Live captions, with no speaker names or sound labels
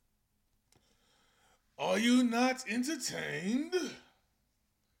Are you not entertained? I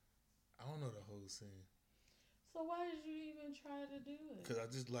don't know the whole scene. So why did you even try to do it? Because I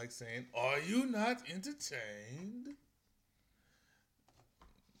just like saying, are you not entertained?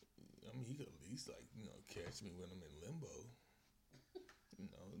 I mean, he could at least catch me when I'm in limbo.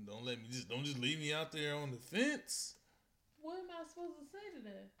 Don't just leave me out there on the fence. What am I supposed to say to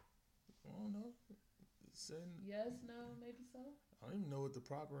that? I don't know. Yes, no, maybe so. I don't even know what the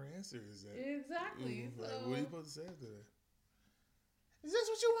proper answer is. Exactly. What are you supposed to say after that? Is this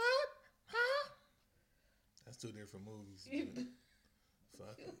what you want? Huh? That's two different movies.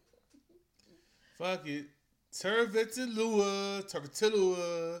 Fuck it. Fuck it. Turvetilua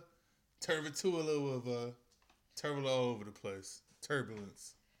all over the place.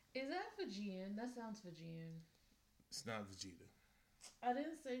 Turbulence. Is that Fijian? That sounds Fijian. It's not Vegeta. I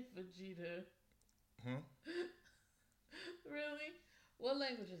didn't say Vegeta. Huh? Really? What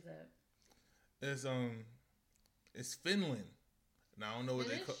language is that? It's Finland. Now I don't know what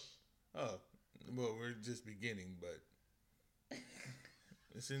Finnish? they call. Oh, well, we're just beginning, but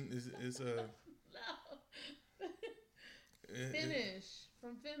it's No. Finnish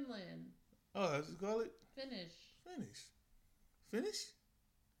from Finland. Oh, that's what you call it? Finnish. Finish?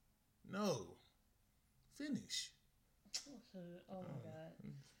 No. Finish. Oh my god.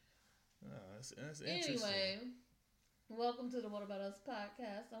 That's interesting. Anyway, welcome to the What About Us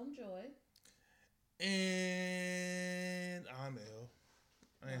podcast. I'm Joy. And I'm L.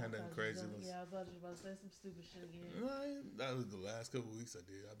 I ain't had nothing crazy. Yeah, I thought you were about to say some stupid shit again. That was the last couple of weeks I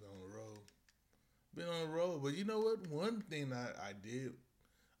did. I've been on the road. But you know what? One thing I did,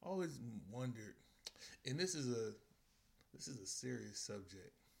 always wondered, and this is a serious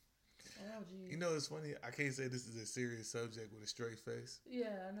subject. Oh, geez. You know, it's funny. I can't say this is a serious subject with a straight face.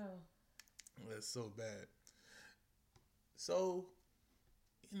 Yeah, I know. That's so bad. So,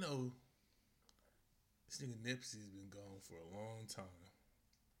 this nigga Nipsey's been gone for a long time.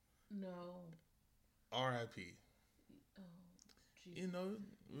 No. R.I.P. Oh, geez. In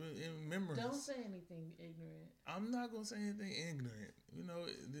memories. Don't say anything ignorant. I'm not gonna say anything ignorant.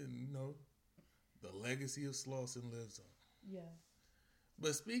 The legacy of Slauson lives on. Yeah.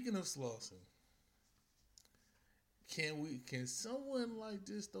 But speaking of Slauson, can someone like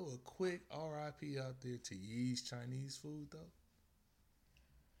this throw a quick R.I.P. out there to Yee's Chinese food though?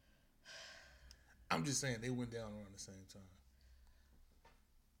 I'm just saying they went down around the same time.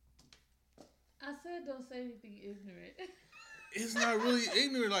 I said don't say anything ignorant. It's not really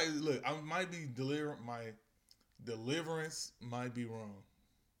ignorant. Like, look, I might be my deliverance might be wrong.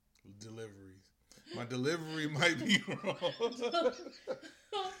 Deliveries. My delivery might be wrong.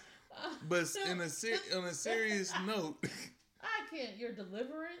 But on a serious note, I can't. Your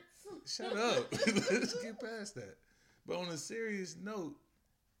deliverance? Shut up. Let's get past that. But on a serious note,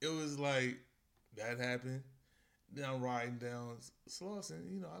 it was like that happened. Then I'm riding down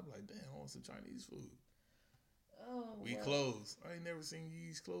Slauson. I'm like, damn, I want some Chinese food. Oh, we closed. I ain't never seen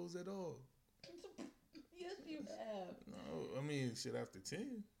Yee's closed at all. Yes, you have. No, I mean, shit after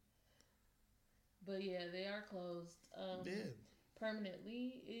 10. But yeah, they are closed. Yeah.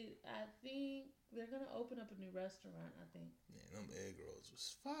 Permanently. I think they're gonna open up a new restaurant. I think. Man, them egg rolls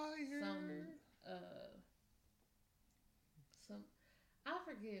was fire. Some. I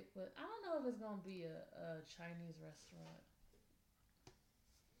forget, but I don't know if it's gonna be a Chinese restaurant.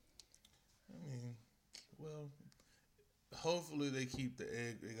 I mean, well, hopefully they keep the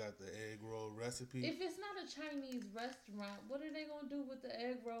egg. They got the egg roll recipe. If it's not a Chinese restaurant, what are they gonna do with the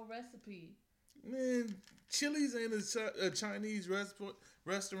egg roll recipe? Man, Chili's ain't a Chinese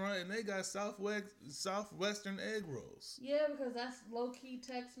restaurant, and they got Southwestern egg rolls. Yeah, because that's low key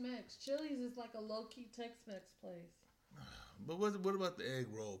Tex-Mex. Chili's is like a low key Tex-Mex place. But what about the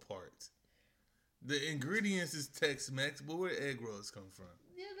egg roll part? The ingredients is Tex-Mex, but where egg rolls come from?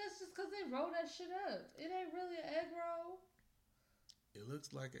 Yeah, that's just because they roll that shit up. It ain't really an egg roll. It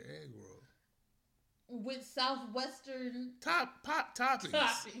looks like an egg roll. With Southwestern toppings.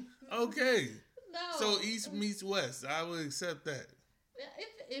 Okay. No. So East meets West. I would accept that.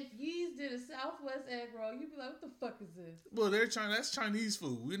 If Yee's did a Southwest egg roll, you'd be like, what the fuck is this? Well, that's Chinese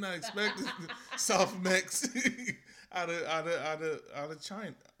food. We're not expecting South Mex out of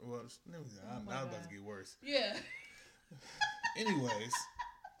China. Well, now about to get worse. Yeah. Anyways,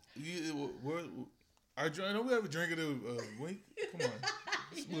 don't we have a drink of the week? Come on,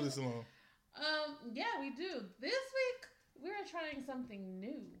 let's move this along. Yeah, we do. This week we're trying something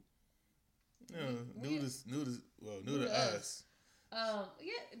new. New to us.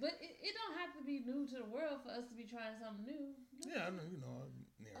 Yeah, but it don't have to be new to the world for us to be trying something new. Yeah, I know.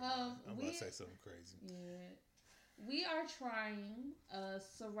 I'm about to say something crazy. Yeah, we are trying a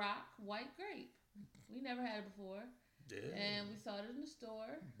Ciroc white grape. We never had it before. Yeah. And we saw it in the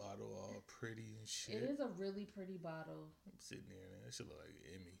store. Bottle all pretty and shit. It is a really pretty bottle. I'm sitting there and that shit look like an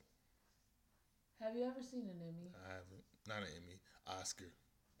Emmy. Have you ever seen an Emmy? I haven't. Not an Emmy. Oscar.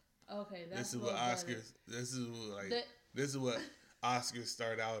 Okay, that's this is what Oscars. This is what this is what Oscars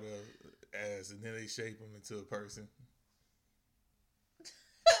start out of as, and then they shape them into a person.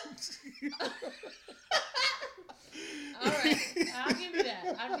 All right, I'll give you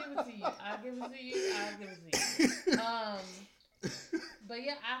that. I'll give it to you. I'll give it to you. But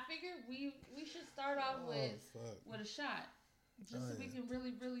yeah, I figured we should start off with a shot, just so we can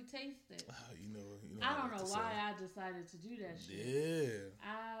really taste it. You know. I don't know why I decided to do that shit. Yeah.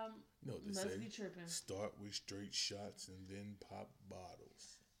 You know what they must say. Be tripping. Start with straight shots and then pop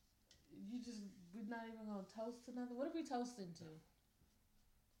bottles. We're not even gonna toast to nothing. What are we toasting to?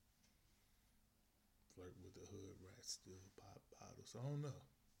 Flirt with the hood, rat still pop bottles. I don't know.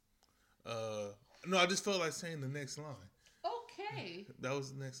 No, I just felt like saying the next line. Okay. That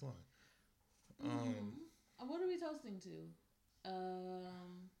was the next line. What are we toasting to?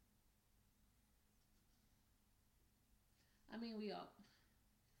 I mean, we all.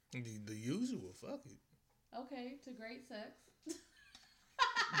 The usual. Fuck it. Okay, to great sex.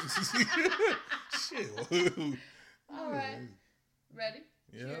 Shit. All right. Ready?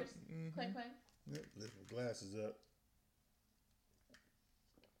 Yep. Cheers. Mm-hmm. Clank, clank. Yep. Lift my glasses up.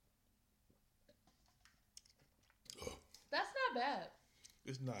 That's not bad.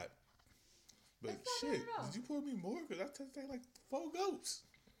 It's not. But it's not shit, bad at all. did you pour me more? Because I tasted like 4 goats.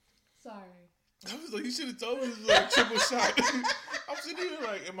 Sorry. I was like, you should have told me this was like a triple shot. I'm sitting here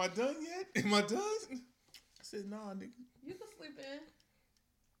like, am I done yet? Am I done? I said, nah, nigga. You can sleep in.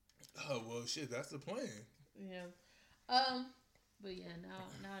 Oh, well, shit, that's the plan. Yeah. But yeah, now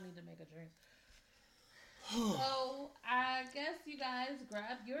I need to make a drink. So, I guess you guys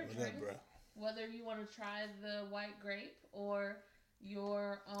grab your drink. Bro? Whether you want to try the white grape or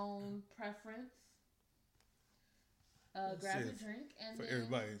your own preference. Grab your drink and for then,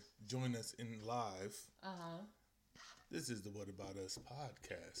 everybody join us in live. This is the What About Us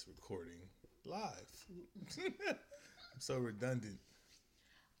podcast recording live. I'm so redundant.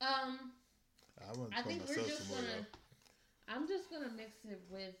 I think we're just gonna. I'm just gonna mix it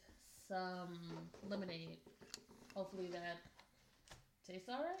with some lemonade. Hopefully that tastes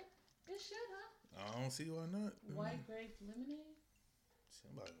all right. It should, huh? I don't see why not. White grape lemonade.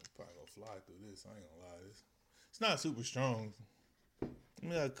 Somebody probably gonna fly through this. I ain't gonna lie. It's not super strong. I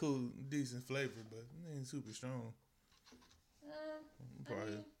mean, got a cool, decent flavor, but it ain't super strong.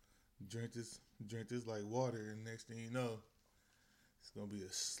 Probably drink this like water, and next thing you know, it's gonna be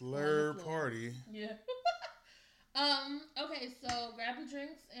a slur party. Yeah. Okay, so grab your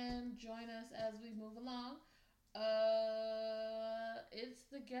drinks and join us as we move along. It's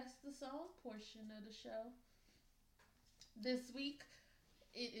the Guess the Song portion of the show. This week,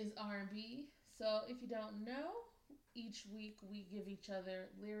 it is R&B. So if you don't know, each week we give each other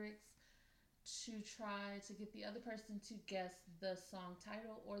lyrics to try to get the other person to guess the song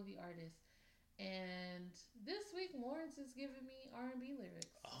title or the artist. And this week, Lawrence is giving me R&B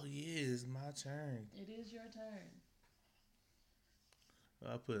lyrics. Oh yeah, it's my turn. It is your turn.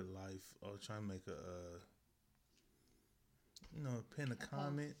 I put life. I was trying to make pin a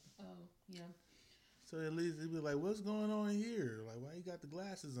comment. Oh, yeah. So at least it'd be like, what's going on here? Like, why you got the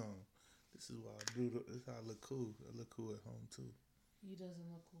glasses on? This is why I do. This is how I look cool. I look cool at home too. He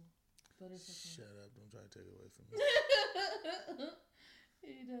doesn't look cool, but it's okay. Shut up! Don't try to take it away from me.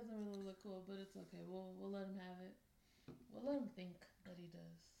 He doesn't really look cool, but it's okay. We'll let him have it. We'll let him think that he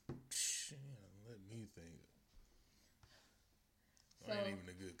does. Let me think. So, ain't even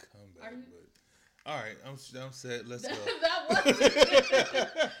a good comeback, but all right, I'm set. Let's go. That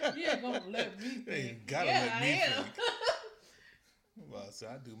wasn't. You ain't gonna let me think. You ain't gotta let me think. Well, so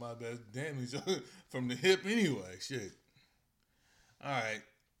I do my best damage from the hip anyway. Shit. All right.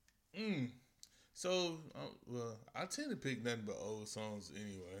 So, I tend to pick nothing but old songs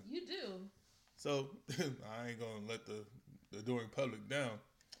anyway. You do. So, I ain't going to let the adoring public down.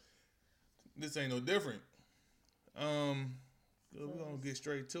 This ain't no different. We're going to get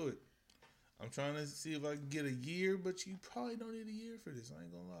straight to it. I'm trying to see if I can get a year, but you probably don't need a year for this. I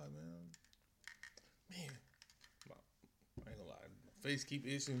ain't going to lie, man. I ain't going to lie. Face keep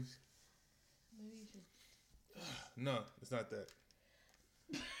itching. Maybe you should. No, it's not that.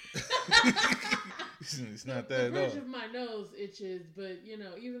 It's not that at all. The bridge of my nose itches, but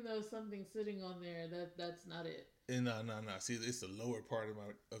even though something's sitting on there, that's not it. And no. See, it's the lower part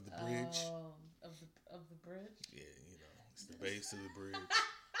of the bridge. Oh, of the bridge. Yeah, it's the base of the bridge.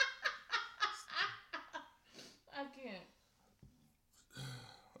 I can't.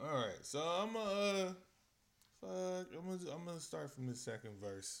 All right, so I'm gonna start from the second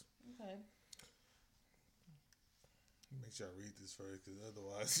verse. Okay. Make sure I read this first, because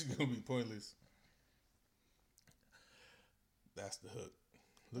otherwise it's gonna be pointless. That's the hook.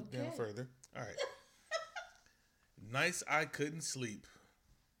 Look down further. All right. Nights I couldn't sleep.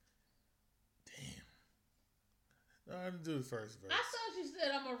 Damn. No, I'm gonna do the first verse. I thought you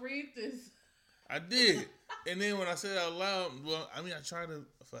said I'm gonna read this. I did. And then when I said it out loud, well, I mean, I tried to,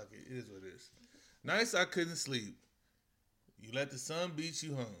 fuck it. It is what it is. Nights I couldn't sleep. You let the sun beat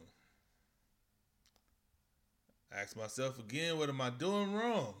you home. I ask myself again, what am I doing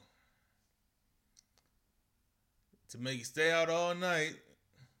wrong? To make you stay out all night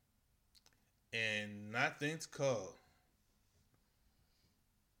and not think to call.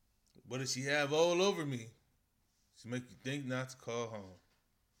 What does she have all over me? She make you think not to call home.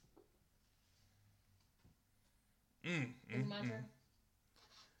 It's my turn.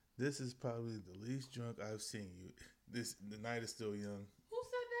 This is probably the least drunk I've seen you. The night is still young. Who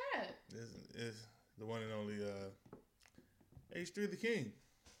said that? This is the one and only H3 the King.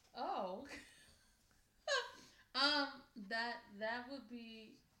 Oh. That would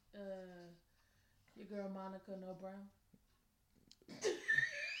be your girl Monica No Brown.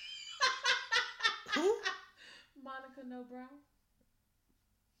 Who? Monica No Brown.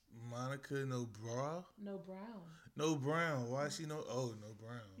 Monica No Bra? No Brown. No Brown. Why is she no? Oh, No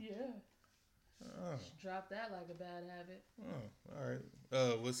Brown. Yeah. Oh. She dropped that like a bad habit. Oh, all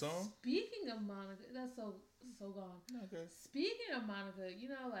right. What song? Speaking of Monica, that's so gone. Okay. Speaking of Monica, you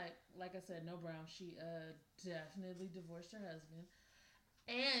know, like I said, No Brown, she definitely divorced her husband,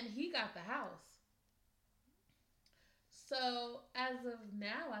 and he got the house. So as of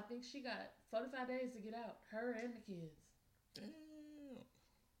now, I think she got 45 days to get out. Her and the kids. Damn.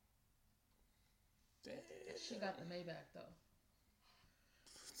 She got the Maybach though.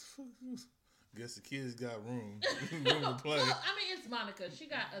 Guess the kids got room to play. Well, I mean, it's Monica. She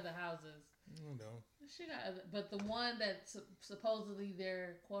got other houses. No. She got other, but the one that's supposedly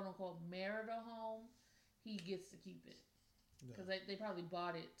their quote unquote marital home, he gets to keep it because they probably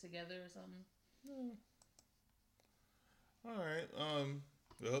bought it together or something. Yeah. All right.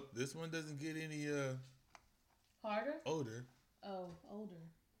 Well, this one doesn't get any harder. Older. Oh, older.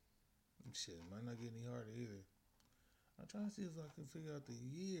 Shit, it might not get any harder either. I'm trying to see if I can figure out the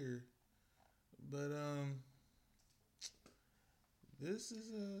year, but this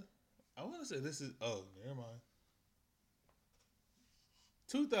is I want to say this is. Oh, never mind.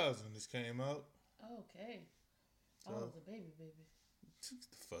 2000. This came out. Okay. So, I was a baby.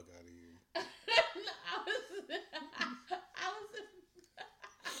 get the fuck out of here.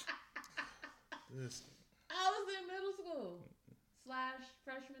 I was in middle school /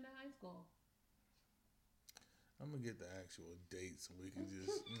 freshman in high school. I'm gonna get the actual date so we can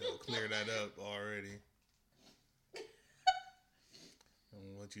just clear that up already. I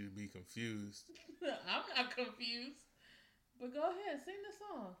don't want you to be confused. I'm not confused. But go ahead, sing the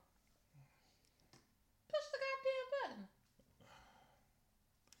song. Push the goddamn button.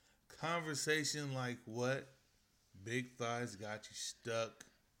 Conversation like what? Big thighs got you stuck.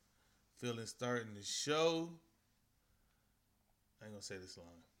 Feeling starting to show. I ain't gonna say this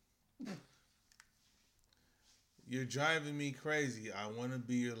line. You're driving me crazy. I want to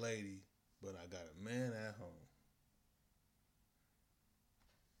be your lady, but I got a man at home.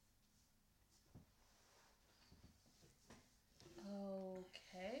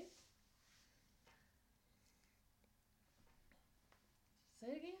 Okay. Say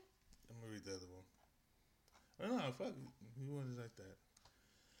it again. I'm gonna read the other one. Oh no, fuck it. You want it like that.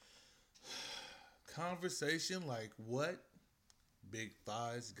 Conversation like what? Big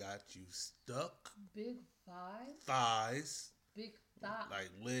thighs got you stuck. Big thighs? Thighs. Big thigh.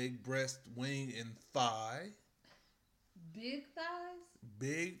 Like leg, breast, wing, and thigh. Big thighs?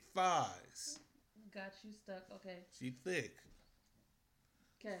 Big thighs. Got you stuck. Okay. She thick.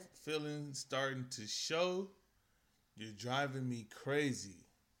 Okay. Feeling starting to show. You're driving me crazy.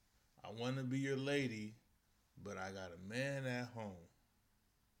 I want to be your lady, but I got a man at home.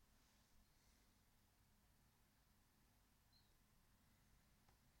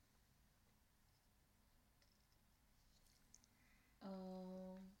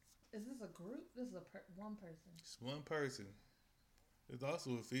 Is this a group? This is one person. It's one person. There's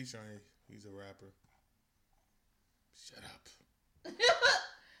also a feature on it. He's a rapper. Shut up.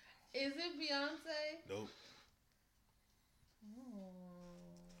 Is it Beyonce? Nope. Oh.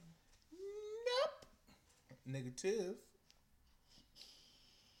 Nope. Negative.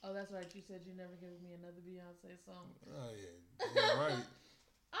 Oh, that's right. You said you never give me another Beyonce song. Oh, yeah. You're right.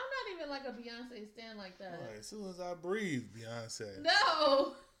 I'm not even like a Beyonce stan like that. All right, as soon as I breathe, Beyonce.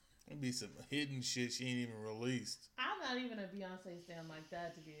 No. There'll be some hidden shit she ain't even released. I'm not even a Beyonce stan like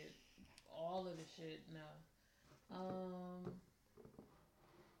that to get all of the shit. No.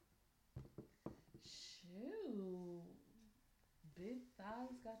 Shoot. Big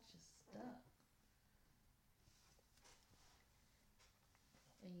thighs got you stuck.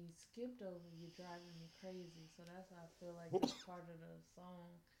 And you skipped over "You're Driving Me Crazy," so that's why I feel like it's part of the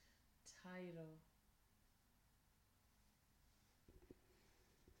song title.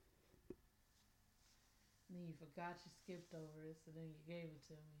 And then you forgot you skipped over it, so then you gave it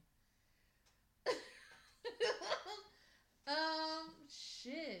to me.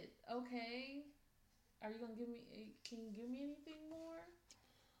 Shit. Okay. Are you gonna give me? Can you give me anything more?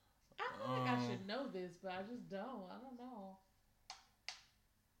 I feel like I should know this, but I just don't. I don't know.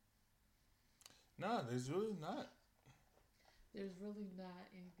 Nah, there's really not. There's really not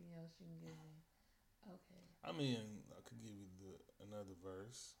anything else you can give me. Okay. I mean, I could give you another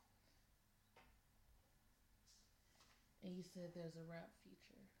verse. And you said there's a rap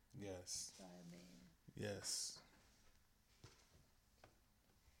feature. Yes. By a man. Yes.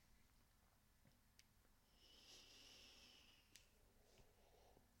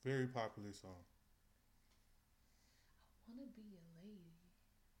 Very popular song. I wanna be a lady.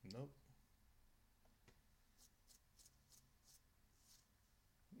 Nope.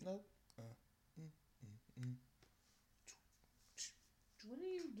 Nope. What are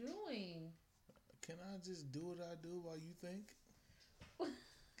you doing? Can I just do what I do while you think?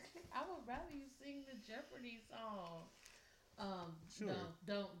 I would rather you sing the Jeopardy song. Sure.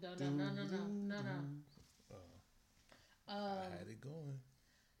 No. I had it going.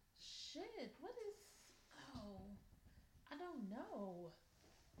 Shit, what is... Oh, I don't know.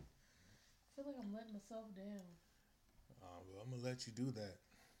 I feel like I'm letting myself down. Well, I'm going to let you do that.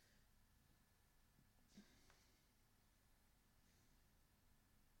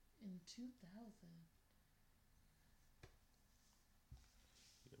 In 2000.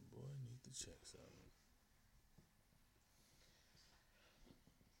 Yeah, boy, I need to check something.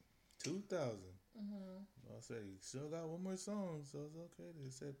 2000. Mm-hmm. I'll say, you still got one more song, so it's okay to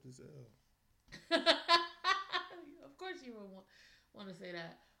accept this L. Of course you would want to say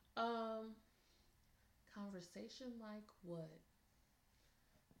that. Conversation like what?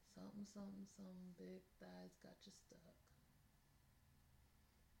 Something, big thighs got you stuck.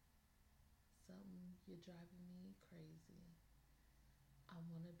 Something, you're driving me crazy. I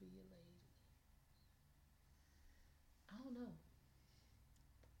want to be a lady. I don't know.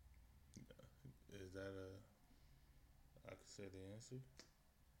 Is that I could say the answer?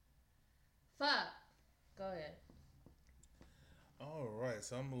 Fuck. Go ahead. All right,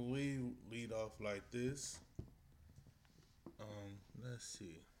 so I'm gonna lead off like this. Let's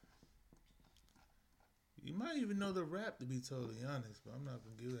see. You might even know the rap, to be totally honest, but I'm not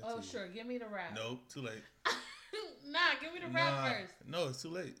gonna give that to you. Oh, sure. Give me the rap. Nope, too late. Nah, give me the rap first. No, it's too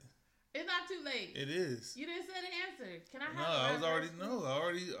late. It's not too late. It is. You didn't say the answer. Can I have No, the I was already first?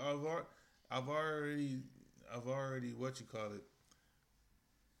 no. I've already what you call it.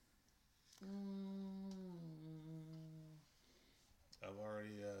 I've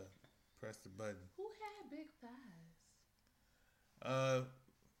already pressed the button. Who had big thighs?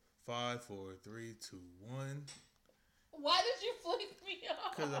 5, 4, 3, 2, 1. Why did you flick me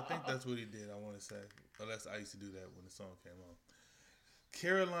off? Because I think that's what he did. I want to say, unless I used to do that when the song came on.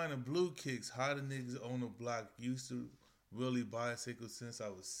 Carolina Blue Kicks, hotter niggas on the block. Used to really bicycle since I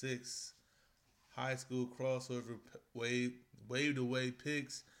was 6. High school crossover waved away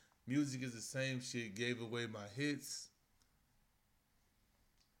pics. Music is the same shit. Gave away my hits.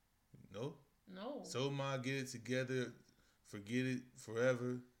 No. So my get it together. Forget it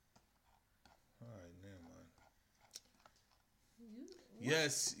forever. All right, never mind.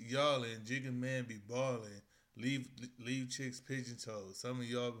 Yes, y'all and Jigga Man be balling. Leave chicks pigeon toes. Some of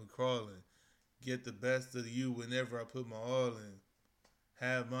y'all been crawling. Get the best of you whenever I put my all in.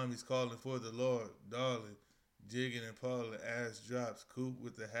 Have mommies calling for the Lord, darling. Jigging and Paula, ass drops. Coop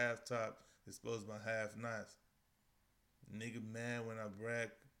with the half top. Expose my half knots. Nigga mad when I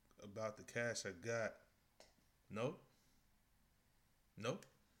brag about the cash I got. Nope.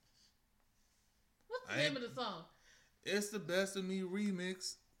 What's the name of the song? It's the Best of Me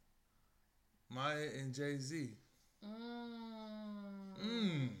remix. Maya and Jay-Z.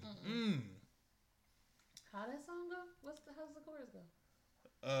 How that song go? How's the chorus go?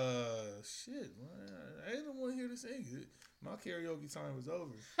 Shit, man. I ain't the one here to sing it. My karaoke time was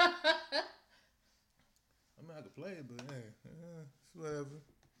over. I mean, I could play it, but hey, it's whatever.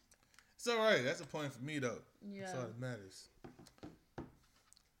 It's all right. That's a point for me, though. Yeah. That's all that matters.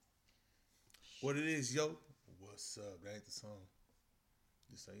 What it is, yo? What's up? That ain't the song.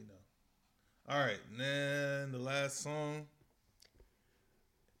 Just so you know. All right, and then the last song.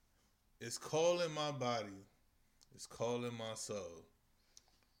 It's calling my body. It's calling my soul.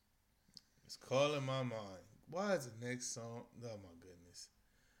 It's calling my mind. Why is the next song? Oh my goodness.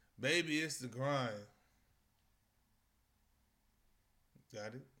 Baby, it's the grind.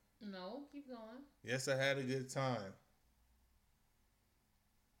 Got it? No, keep going. Yes, I had a good time.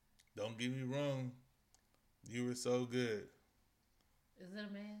 Don't get me wrong. You were so good. Is it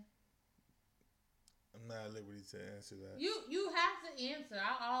a man? I'm not at liberty to answer that. You have to answer.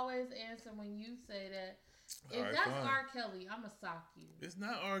 I always answer when you say that. If All right, that's fine. R. Kelly, I'ma sock you. It's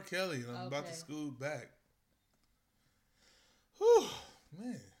not R. Kelly. I'm about to Okay. school back. Whew,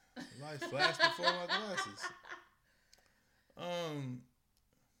 man. Life flashed before my glasses.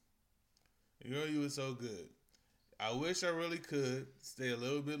 Girl, you were so good. I wish I really could stay a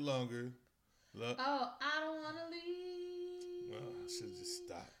little bit longer. Oh, I don't wanna leave. Well, I should have just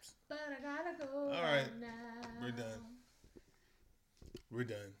stopped. But I gotta go. All right. Now. We're done. We're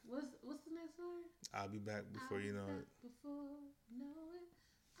done. What's the next word? I'll be back before you know it. Before you know it,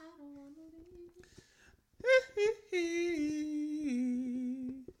 I don't wanna leave.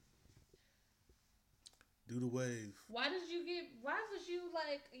 Do the wave. Why was you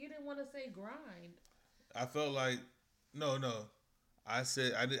like, you didn't want to say grind? I felt like, no. I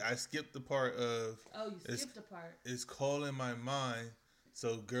said, I skipped the part of. Oh, you skipped a part. It's calling my mind.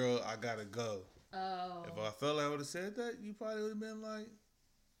 So, girl, I gotta go. Oh. If I felt like I would have said that, you probably would have been like,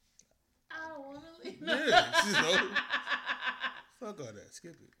 I don't want to leave. yeah, you know, fuck all that.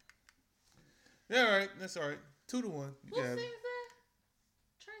 Skip it. Yeah, all right. That's all right. 2-1. You Who can have sings it. that?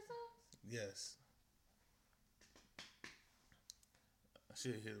 Trey Songz? Yes. I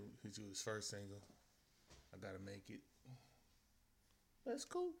should hit you his first single. I gotta make it. That's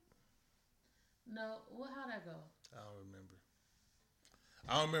cool. No. How'd that go? I don't remember.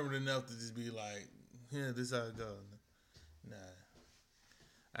 I don't remember enough to just be like, yeah, this how it go. Nah.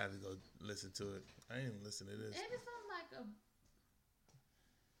 I have to go listen to it. I ain't even listen to this. And it sounds like a...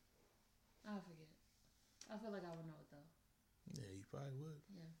 I forget. I feel like I would know it though. Yeah, you probably would.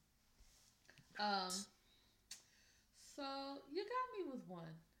 Yeah. So you got me with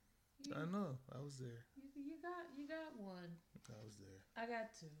one. I know. I was there. You got one. I was there. I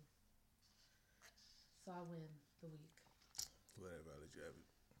got two. So I win the week. Whatever. I'll let you have it.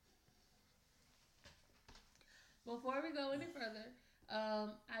 Before we go any further,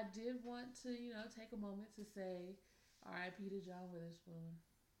 I did want to, take a moment to say R.I.P. to John Witherspoon.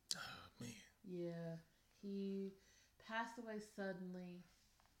 Oh, man. Yeah, he passed away suddenly.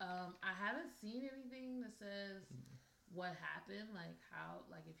 I haven't seen anything that says what happened, like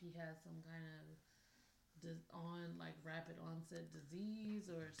if he had some kind of rapid onset disease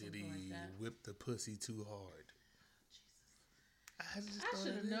or something like that. Did he whip the pussy too hard? Jesus. I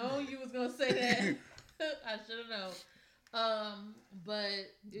should have known you was gonna say that. I should have known.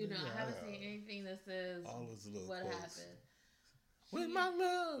 But I haven't seen anything that says what happened. When my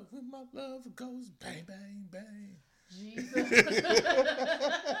love goes bang, bang, bang. Jesus.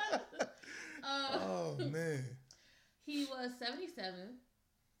 Oh man. He was 77.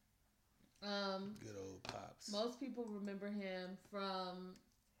 Good old pops. Most people remember him from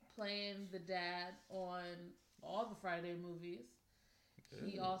playing the dad on all the Friday movies.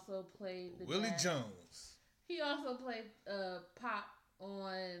 He also played the Willie dad. Jones. He also played Pop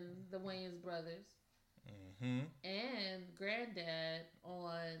on the Wayans Brothers. Mm-hmm. And Granddad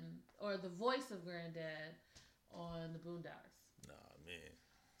or the voice of Granddad on the Boondocks. Nah, man.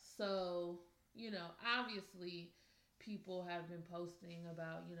 So, obviously people have been posting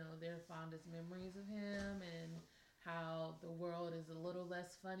about, their fondest memories of him and how the world is a little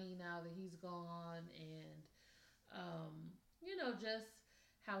less funny now that he's gone and, just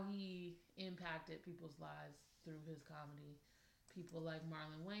how he impacted people's lives through his comedy. People like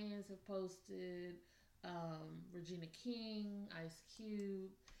Marlon Wayans have posted, Regina King, Ice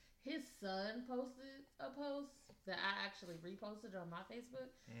Cube. His son posted a post that I actually reposted on my Facebook.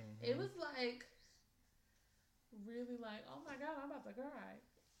 Mm-hmm. It was really oh my God, I'm about to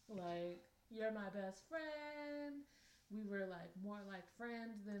cry. You're my best friend. We were more like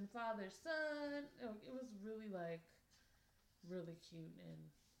friends than father son. It was really really cute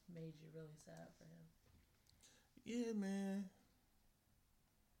and made you really sad for him. Yeah, man.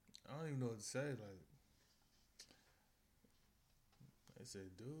 I don't even know what to say. I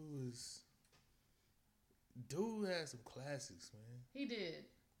said, dude had some classics, man. He did.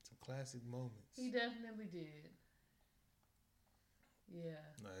 Some classic moments. He definitely did. Yeah.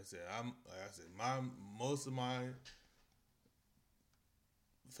 Like I said, most of my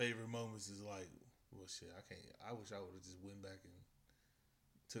favorite moments is like, well, shit. I can't. I wish I would have just went back and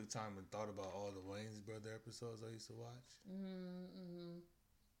took time and thought about all the Wayne's Brother episodes I used to watch. Mm-hmm.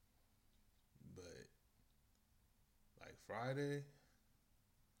 But like Friday,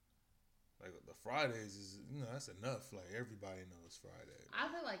 like the Fridays is that's enough. Like everybody knows Friday. I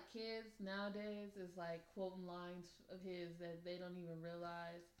feel like kids nowadays is like quoting lines of his that they don't even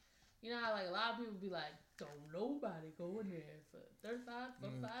realize. You know how like a lot of people be like, "Don't nobody go in there for 35,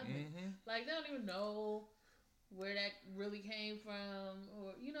 45 minutes." Mm-hmm. Like they don't even know where that really came from,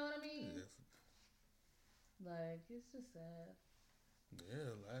 or you know what I mean? Yeah. Like it's just sad.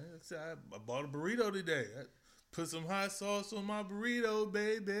 Yeah, like I said, I bought a burrito today. I put some hot sauce on my burrito,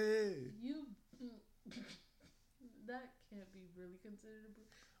 baby. You that can't be really considered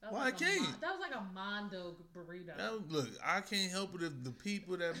a burrito. Why can't? That was like a Mondo burrito. Now, look, I can't help it if the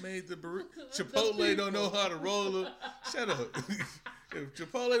people that made the burrito, Chipotle don't know how to roll a. Shut up. If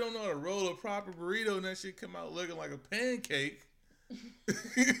Chipotle don't know how to roll a proper burrito and that shit come out looking like a pancake,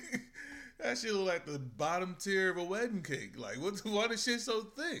 that shit look like the bottom tier of a wedding cake. Like, why the shit so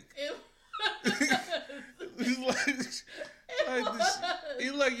thick?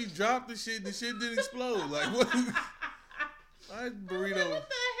 It's like you dropped the shit and the shit didn't explode. Like, what? That burrito. What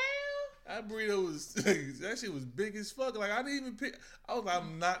the hell? That burrito was that shit was big as fuck. Like I didn't even pick. I was like,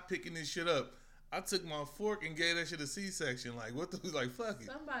 I'm not picking this shit up. I took my fork and gave that shit a C-section. Like what the like fuck it.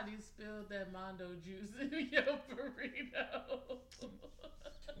 Somebody spilled that Mondo juice in your burrito.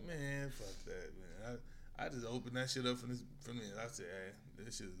 Man, fuck that, man. I just opened that shit up from me. I said, hey,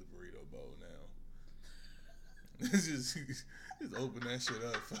 this shit is a burrito bowl now. just open that shit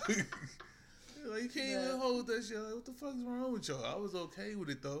up. Like, you can't even hold that shit. Like, what the fuck is wrong with y'all? I was okay with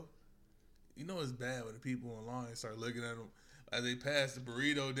it though. You know it's bad when the people online start looking at them as they pass the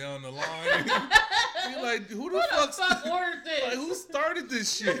burrito down the line. You're like, who the fuck ordered this? Like, who started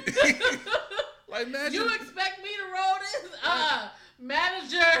this shit? Like, imagine you expect me to roll this?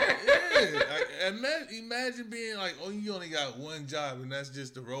 Manager. Yeah, imagine being like, oh, you only got one job, and that's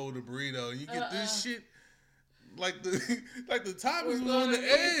just to roll the burrito, and you get this shit. Like the toppings was on the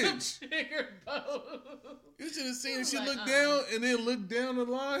edge. You should have seen it. She looked down and then looked down the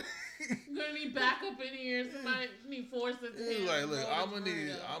line. Gonna need backup in here. Somebody need force it. He's like, look, I'm gonna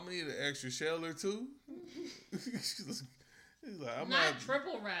need an extra shell or two. He's like, I'm not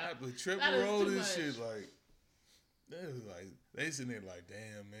triple wrap. I have to triple roll this shit. Like, they sitting there like,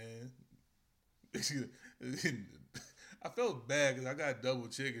 damn, man. I felt bad because I got double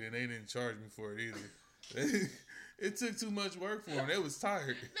chicken and they didn't charge me for it either. It took too much work for them. They was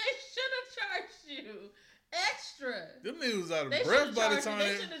tired. They should have charged you extra. Them niggas was out of breath by the time.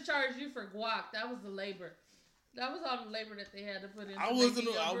 They should have charged you for guac. That was the labor. That was all the labor that they had to put in.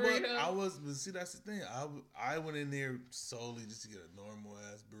 But see, that's the thing. I went in there solely just to get a normal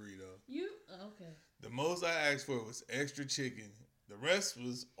ass burrito. Okay. The most I asked for was extra chicken. The rest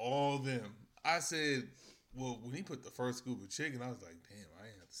was all them. I said, well, when he put the first scoop of chicken, I was like, damn, I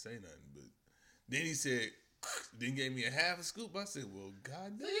ain't have to say nothing. But then he said, then gave me a half a scoop. I said, well,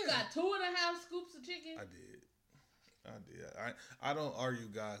 goddamn. So you got 2.5 scoops of chicken? I did. I don't argue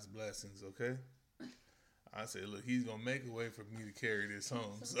God's blessings, okay? I said, look, he's going to make a way for me to carry this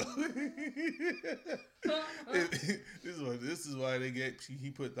home. So this is why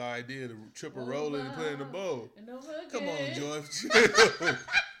he put the idea to triple roll it and put it in the bowl. Come on, George.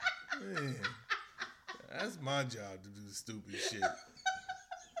 Man, that's my job to do the stupid shit.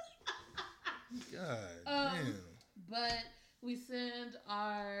 God damn. But we send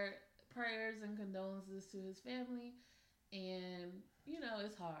our prayers and condolences to his family, and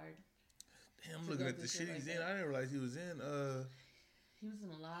it's hard. Damn, I'm looking at the shit he's in. I didn't realize he was in. He was in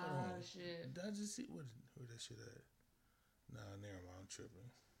a lot of shit. Did I just see where that shit at? Nah, never mind. I'm tripping.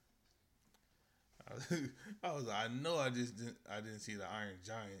 I know I didn't see the Iron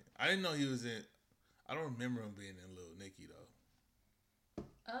Giant. I didn't know he was in. I don't remember him being in Little Nicky though.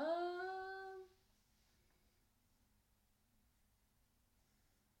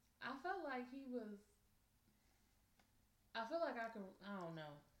 I felt like he was. I feel like I could. I don't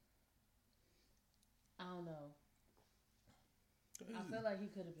know. I feel like he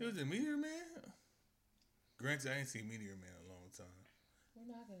could have been. He was in Meteor Man? Granted, I ain't seen Meteor Man in a long time. We're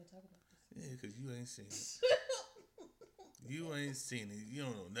not going to talk about this. Yeah, because you ain't seen it. You ain't seen it. You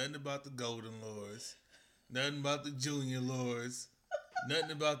don't know nothing about the Golden Lords. Nothing about the Junior Lords.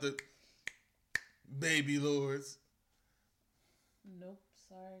 Nothing about the Baby Lords. Nope.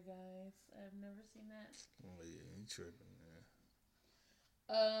 Sorry, guys. I've never seen that. Oh, yeah. You tripping,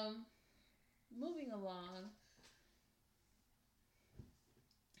 man. Moving along.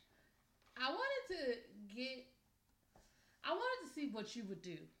 I wanted to see what you would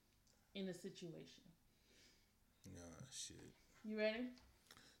do in a situation. Nah, shit. You ready?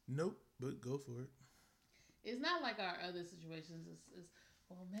 Nope, but go for it. It's not like our other situations. It's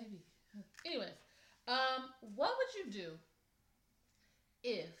well, maybe. Anyways, what would you do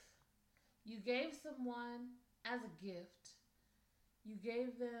if you gave someone as a gift, you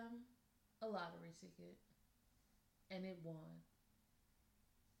gave them a lottery ticket and it won?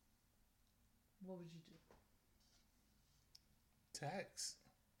 What would you do? Tax.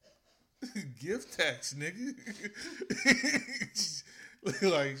 Gift tax, nigga.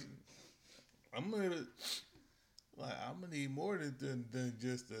 like, I'm gonna need more than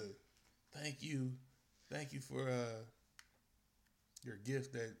just a thank you for your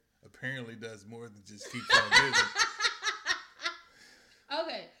gift that apparently does more than just keep on giving.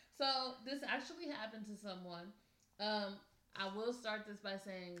 Okay, so this actually happened to someone. I will start this by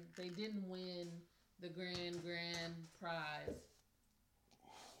saying they didn't win the grand prize.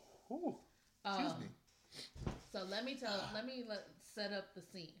 Ooh, excuse me. So let me set up the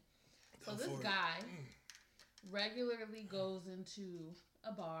scene. So this guy regularly goes into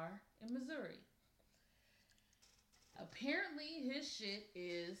a bar in Missouri. Apparently his shit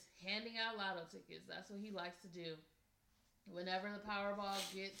is handing out lotto tickets. That's what he likes to do. Whenever the Powerball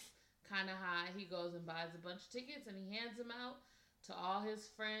gets kind of high, he goes and buys a bunch of tickets and he hands them out to all his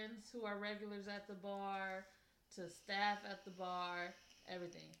friends who are regulars at the bar, to staff at the bar,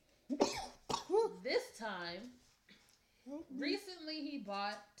 everything. This time, recently he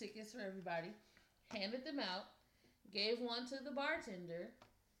bought tickets for everybody, handed them out, gave one to the bartender.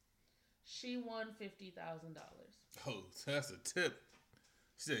 She won $50,000. Oh, that's a tip.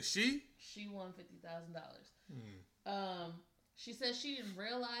 She said she? She won $50,000. She said she didn't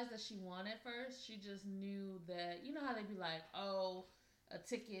realize that she won at first. She just knew that, you know how they be like, oh, a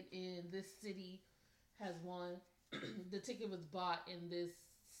ticket in this city has won. The ticket was bought in this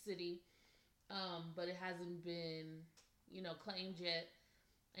city, but it hasn't been, claimed yet.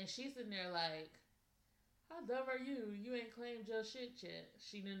 And she's sitting there like, how dumb are you? You ain't claimed your shit yet.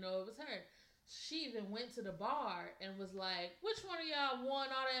 She didn't know it was her. She even went to the bar and was like, which one of y'all won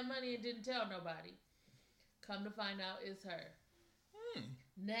all that money and didn't tell nobody? Come to find out, it's her.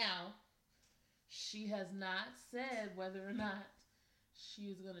 Now, she has not said whether or not she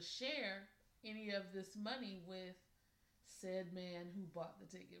is going to share any of this money with said man who bought the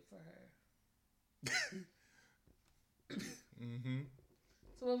ticket for her.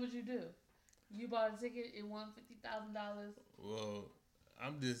 So what would you do? You bought a ticket, it won $50,000. Well,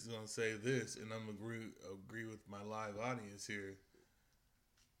 I'm just gonna say this, and I'm agree with my live audience here.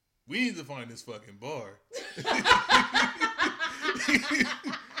 We need to find this fucking bar.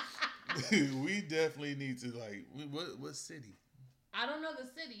 We definitely need to what city? I don't know the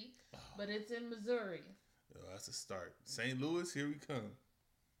city, but it's in Missouri. Oh, that's a start. St. Louis, here we come.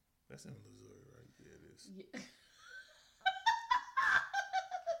 That's in Missouri, right? Yeah, it is. Yeah.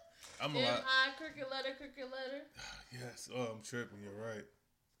 I'm M-I, crooked letter. Yes. Oh, I'm tripping. You're right.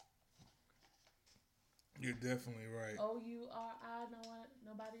 You're definitely right. O-U-R-I. Know what?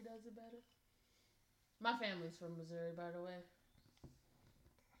 Nobody does it better. My family's from Missouri, by the way.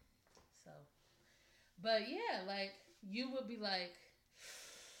 So, but yeah, like you would be like,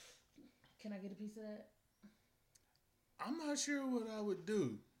 can I get a piece of that? I'm not sure what I would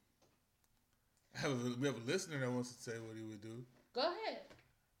do. We have a listener that wants to say what he would do. Go ahead.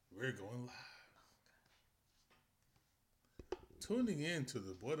 We're going live. Tuning in to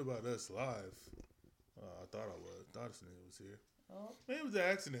the What About Us live. I thought this nigga was here. Oh. Maybe it was an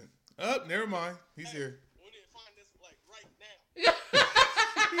accident. Oh, never mind. He's here. We need to find this right now.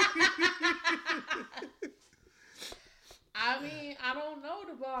 I mean, I don't know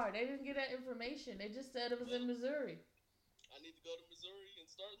the bar. They didn't get that information. They just said it was in Missouri. I need to go to Missouri and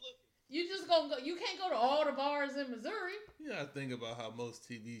start looking. You just gonna go? You can't go to all the bars in Missouri. You gotta think about how most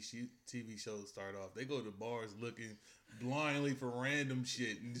TV shows start off. They go to bars looking blindly for random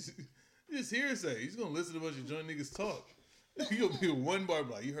shit and just hearsay. You're just gonna listen to a bunch of joint niggas talk. You gonna be at one bar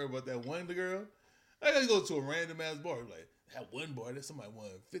like, you heard about that one girl? I gotta go to a random ass bar like, that one bar that somebody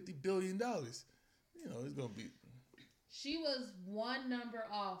won $50 billion. It's gonna be. She was one number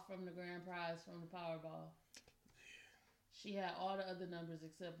off from the grand prize from the Powerball. She had all the other numbers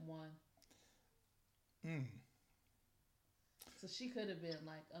except one. So she could have been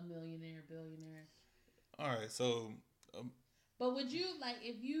like a millionaire, billionaire. All right, so. But would you like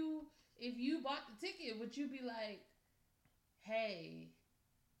if you bought the ticket? Would you be like, hey?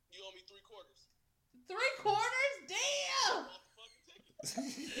 You owe me 3/4? Damn!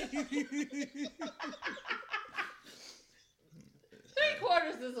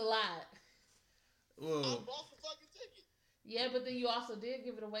 3/4 is a lot. Well, I bought the fucking ticket. Yeah, but then you also did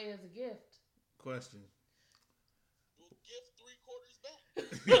give it away as a gift. Question. We'll give 3 quarters back.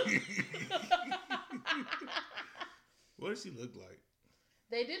 What does she look like?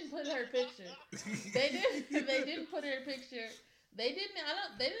 They didn't put her picture. They didn't put her picture. They didn't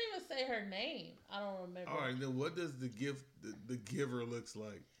even say her name. I don't remember. All right, then what does the giver looks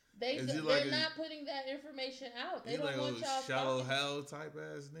like? They're not putting that information out. They don't like want y'all shallow talking. hell type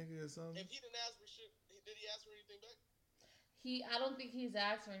ass nigga or something. If he didn't ask for shit, did he ask for anything back? I don't think he's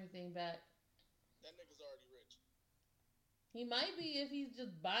asked for anything back. That nigga's already rich. He might be if he's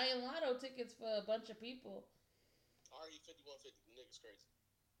just buying lotto tickets for a bunch of people. RE 5150, the nigga's crazy.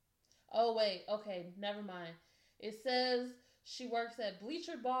 Oh wait, okay, never mind. It says she works at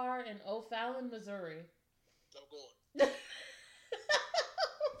Bleacher Bar in O'Fallon, Missouri. I'm going.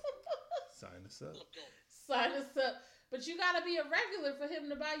 Sign us up. I'm going. Sign us up. But you gotta be a regular for him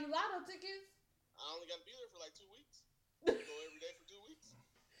to buy you lotto tickets. I only gotta be there for like 2 weeks. I go every day for 2 weeks.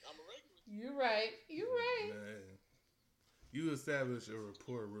 I'm a regular. You're right. You're right. Man, you establish a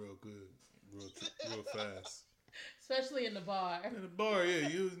rapport real good, real fast. Especially in the bar. In the bar, yeah,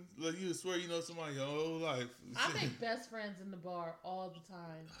 you swear you know somebody your whole life. I make best friends in the bar all the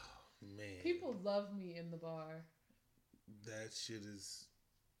time. Oh, man, People love me in the bar. that shit is.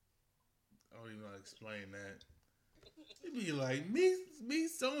 I don't even know how to explain that. It'd be like me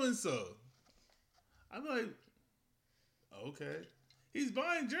so and so. I'm like, okay, he's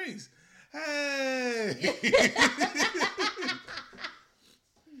buying drinks. Hey,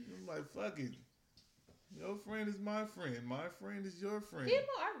 I'm like, fuck it. Your friend is my friend. My friend is your friend.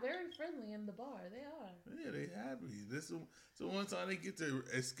 People are very friendly in the bar. They are. Yeah, they happy. So one time they get to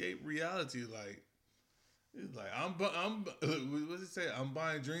escape reality. Like, it's like what does it say? I'm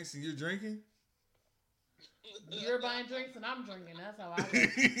buying drinks and you're drinking. You're buying drinks and I'm drinking. That's how I work.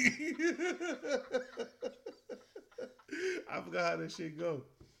 I forgot how that shit go.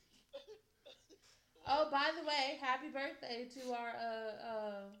 Oh, by the way, happy birthday to our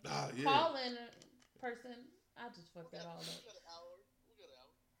Yeah. call-in person. I just fucked that all up. We got an hour.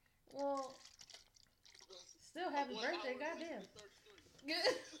 Well, still happy 1 birthday, hour, goddamn. 33.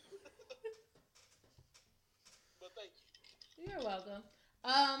 But thank you. You're welcome.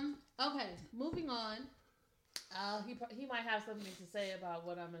 Okay, moving on. He might have something to say about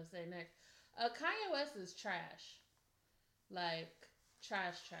what I'm gonna say next. Kanye West is trash. Like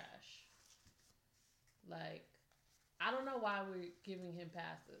trash. Like I don't know why we're giving him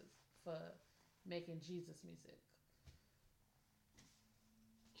passes for making Jesus music.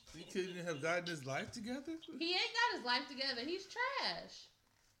 He couldn't have gotten his life together. He ain't got his life together. He's trash.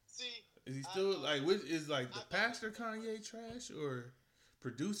 See, Is he still like? Which is like the pastor Kanye trash or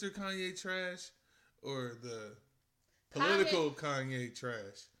producer Kanye trash or the political Kanye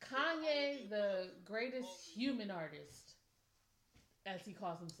trash? Kanye, the greatest human artist, as he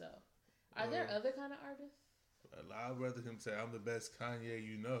calls himself. Are there other kind of artists? I'd rather him say, "I'm the best Kanye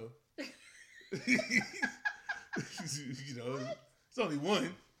you know." You know, it's only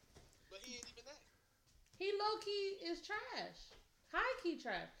one. but he ain't even that. He low key is trash. High key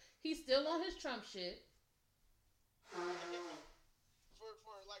trash. He's still on his Trump shit. For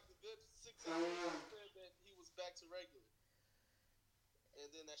like a good 6 hours, he said that he was back to regular. And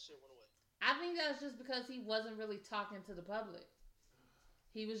then that shit went away. I think that's just because he wasn't really talking to the public.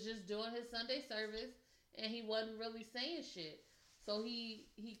 He was just doing his Sunday service and he wasn't really saying shit. So he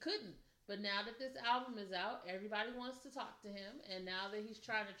couldn't. But now that this album is out, everybody wants to talk to him. And now that he's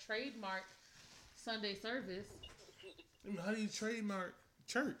trying to trademark Sunday service, How do you trademark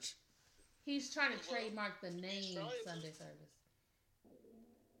church? he's trying to trademark the name Sunday service.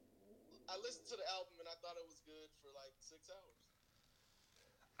 I listened to the album and I thought it was good for like 6 hours.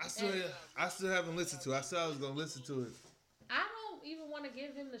 I still haven't listened to it. I said I was gonna listen to it. I don't even want to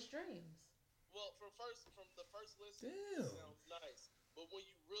give him the streams. Well, from the first listen, Damn. it sounds nice. But when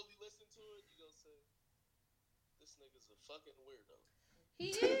you really listen to it, you gonna say, "This nigga's a fucking weirdo."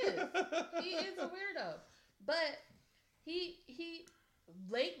 He is. He is a weirdo. But he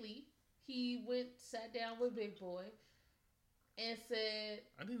lately he sat down with Big Boy and said,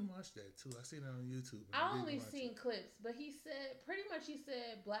 I didn't watch that too. I seen it on YouTube. I only seen clips, but he said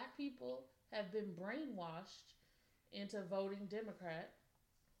black people have been brainwashed into voting Democrat.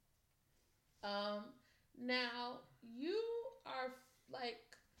 Now you are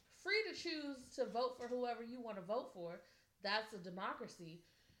like free to choose to vote for whoever you want to vote for. That's a democracy.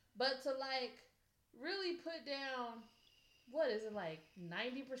 But to like really put down, what is it, like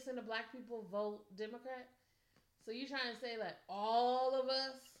 90% of black people vote Democrat? So you trying to say like all of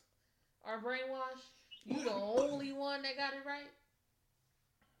us are brainwashed? You the only one that got it right?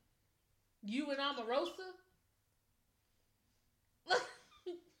 You and Omarosa?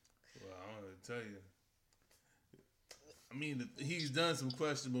 tell you. I mean, he's done some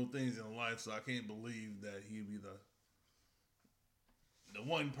questionable things in life, so I can't believe that he'd be the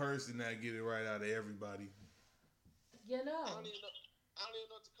one person that get it right out of everybody. You know, I don't even know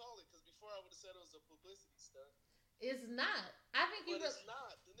what to call it because before I would have said it was a publicity stunt, it's not. I think but it's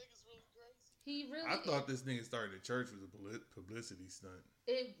not. The nigga's really crazy. he really. I thought this nigga started a church with a publicity stunt.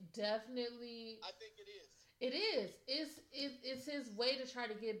 It definitely. I think it is. It is. It's his way to try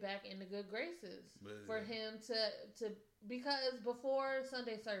to get back in the good graces But, for him to because before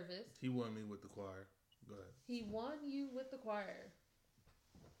Sunday service he won me with the choir. Go ahead. he won you with the choir.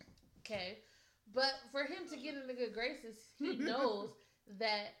 Okay, but for him to get in the good graces, he knows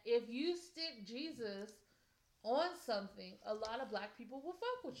that if you stick Jesus on something, a lot of black people will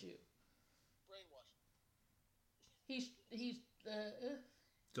fuck with you. Brainwashing. He's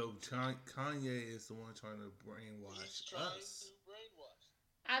So Kanye is the one trying to brainwash He's trying us. to brainwash.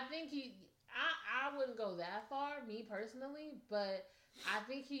 I think I wouldn't go that far, me personally, but I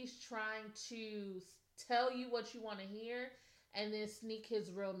think he's trying to tell you what you want to hear and then sneak his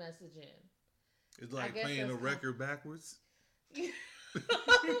real message in. It's like guess playing a that's record backwards.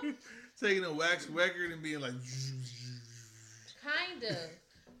 Taking a wax record and being like... Kind of.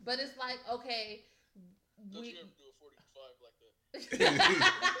 But it's like, okay, Don't you ever do a 45 like that?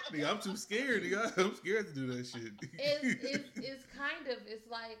 Nigga, I'm too scared, nigga. I'm scared to do that shit. it's kind of, it's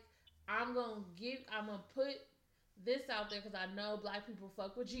like, I'm gonna put this out there because I know black people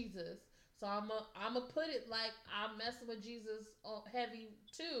fuck with Jesus. So I'm gonna put it like I'm messing with Jesus heavy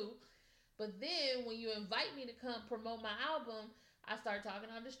too. But then when you invite me to come promote my album, I start talking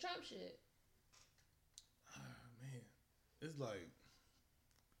all this Trump shit. Man, it's like,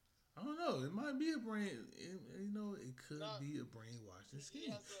 I don't know. It might be a brain. It could be a brainwashing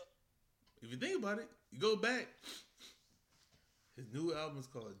scheme. If you think about it, you go back. His new album is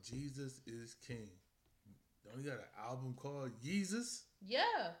called Jesus is King. Don't he got an album called Jesus?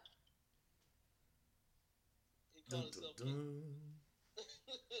 Yeah. He called himself.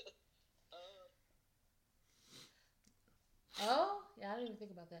 Oh, yeah, I didn't even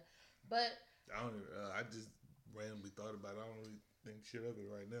think about that. But I just randomly thought about it. I don't really think shit of it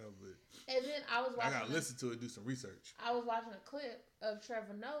right now, but and then I was watching. I gotta listen to it, do some research. I was watching a clip of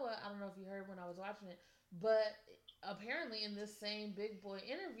Trevor Noah. I don't know if you heard when I was watching it, but apparently in this same Big Boy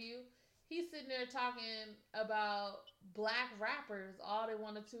interview, he's sitting there talking about black rappers. All they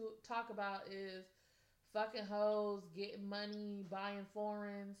wanted to talk about is fucking hoes, getting money, buying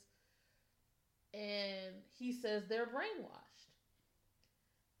foreigns. And he says they're brainwashed.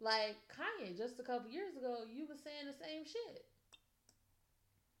 Like Kanye, just a couple years ago, you were saying the same shit.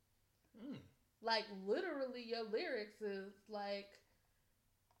 Like literally, your lyrics is like,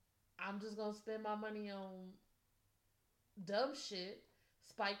 "I'm just gonna spend my money on dumb shit.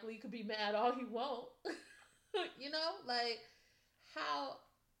 Spike Lee could be mad all he want." You know, like how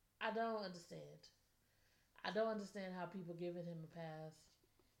I don't understand. I don't understand how people giving him a pass.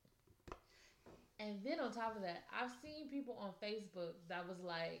 And then on top of that, I've seen people on Facebook that was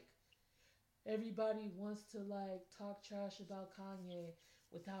like, everybody wants to like talk trash about Kanye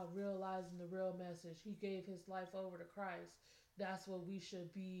without realizing the real message. He gave his life over to Christ. That's what we should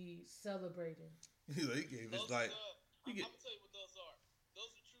be celebrating. He gave his life. I'm gonna tell you what those are.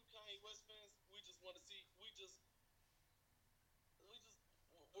 Those are true Kanye West fans. We just want to see.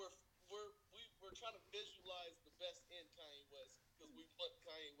 We're trying to visualize the best in Kanye West because we want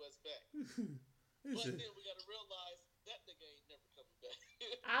Kanye West back. But then we got to realize that nigga ain't never coming back.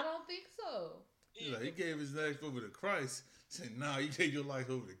 I don't think so. He gave his life over to Christ. Said, "Nah, you gave your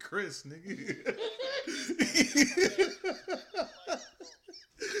life over to Chris, nigga."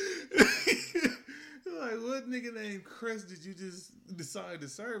 Like, what nigga named Chris did you just decide to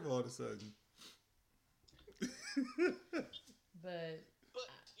serve all of a sudden? But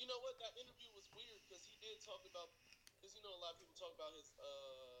you know what? That interview was weird because he did talk about, because you know a lot of people talk about his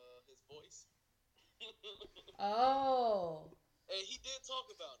voice. oh, and he did talk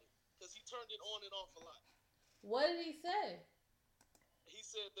about it because he turned it on and off a lot. What did he say? He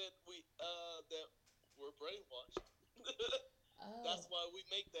said that we're brainwashed. That's why we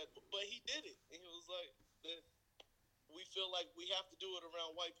make that. But he did it, and he was like, that we feel like we have to do it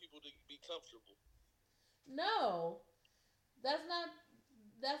around white people to be comfortable. No, that's not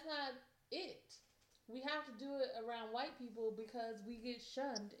it. We have to do it around white people because we get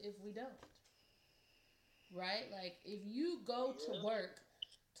shunned if we don't. Right? Like, if you go to work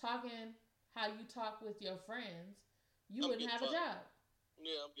talking how you talk with your friends, you wouldn't have a job.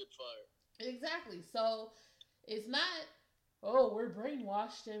 Yeah, I'm getting fired. Exactly. So, it's not, oh, we're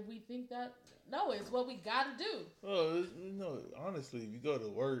brainwashed and we think that. No, it's what we got to do. Oh, honestly, if you go to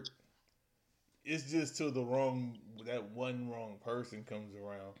work It's just till that one wrong person comes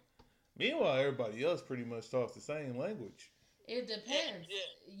around. Meanwhile, everybody else pretty much talks the same language. It depends. Yeah.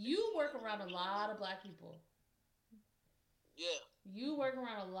 You work around a lot of black people. Yeah. You work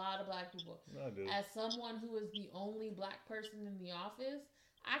around a lot of black people. I do. As someone who is the only black person in the office,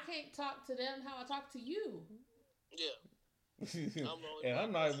 I can't talk to them how I talk to you. Yeah.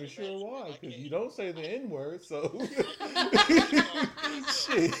 I'm not even sure why, because you don't say the N-word, so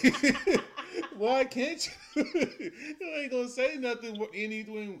shit. Why can't you? You ain't gonna say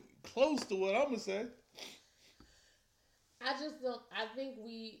anything close to what I'm gonna say. I just don't. I think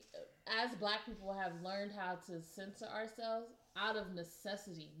we, as black people, have learned how to censor ourselves out of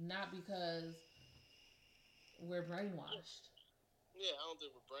necessity, not because we're brainwashed. Yeah, I don't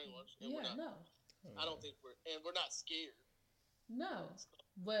think we're brainwashed. And no. I don't think we're not scared. No.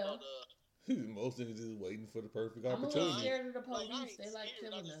 Well, most of it is waiting for the perfect I'm opportunity. a little scared of the police. They like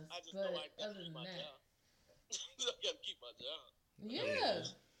killing us. I just but know I other than that, I gotta keep my job. Yeah.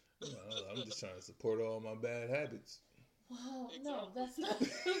 I'm just trying to support all my bad habits. Well, no, that's not.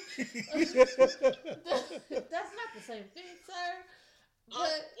 That's not the same thing, sir.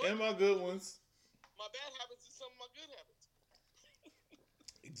 But and my good ones. My bad habits is some of my good habits.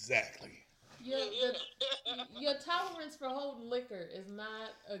 Exactly. Your tolerance for holding liquor is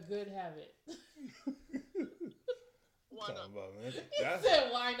not a good habit. Why not? About, man? He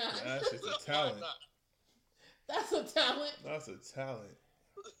said, "Why not?" That's just a talent. That's a talent. That's a talent.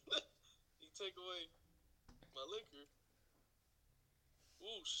 You take away my liquor.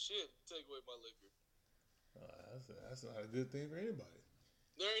 Ooh, shit! Take away my liquor. That's not a good thing for anybody.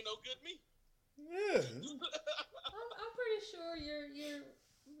 There ain't no good me. Yeah. I'm pretty sure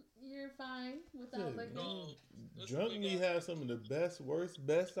you're fine without liquor. No, drunk me have some of the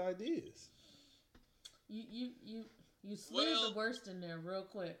best ideas. You slid the worst in there real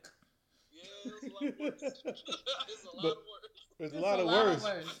quick. Yeah, there's a lot worse. There's a lot of worse,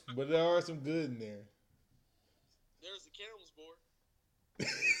 but there are some good in there. There's the caroms board.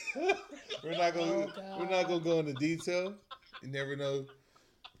 We're not gonna go into detail. You never know.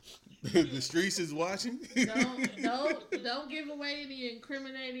 The streets is watching. Don't give away any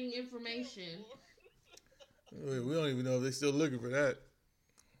incriminating information. We don't even know if they're still looking for that.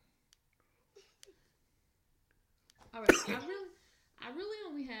 All right, I really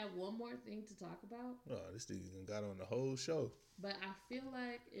only have one more thing to talk about. Oh, this dude got on the whole show. But I feel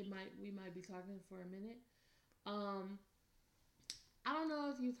like we might be talking for a minute. I don't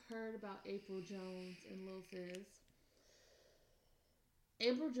know if you've heard about April Jones and Lil Fizz.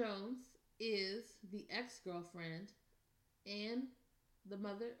 April Jones is the ex-girlfriend and the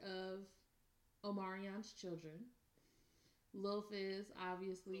mother of Omarion's children. Lil Fizz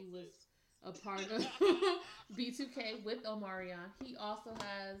obviously was a part of B2K with Omarion. He also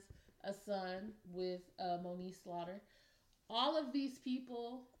has a son with Moniece Slaughter. All of these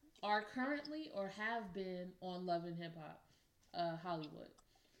people are currently or have been on Love and Hip Hop Hollywood.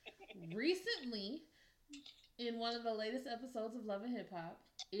 Recently, in one of the latest episodes of Love and Hip Hop,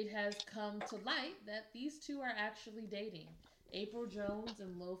 it has come to light that these two are actually dating. April Jones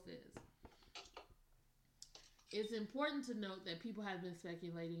and Lil Fizz. It's important to note that people have been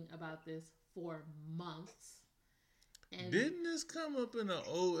speculating about this for months. And didn't this come up in an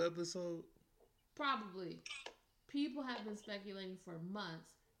old episode? Probably. People have been speculating for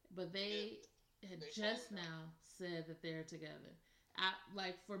months, but they had just now said that they're together.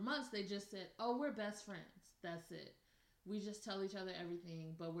 For months, they just said, "Oh, we're best friends. That's it. We just tell each other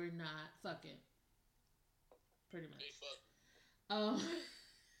everything, but we're not fucking." Pretty much.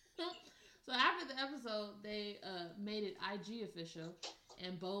 So after the episode, they made it IG official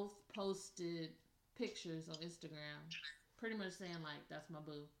and both posted pictures on Instagram, pretty much saying like, "That's my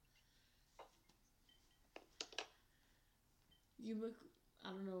boo." You look, I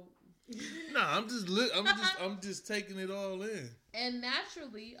don't know. Nah, I'm just taking it all in. And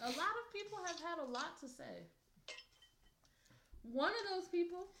naturally, a lot of people have had a lot to say. One of those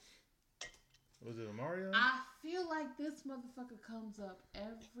people. Was it Mario? I feel like this motherfucker comes up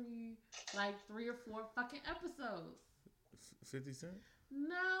every 3 or 4 fucking episodes. 50 Cent?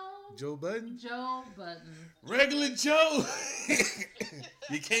 No. Joe Budden? Joe Budden. Regular Joe.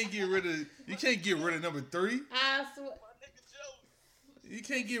 You can't get rid of number 3. I swear. You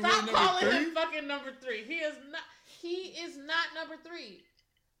can't get Stop rid of number 3. Stop calling him fucking number 3. He is not number 3.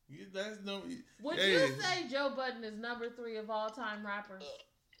 That's no. Would you say Joe Budden is number 3 of all time rappers?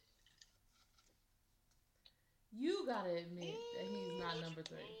 You gotta admit that he's not number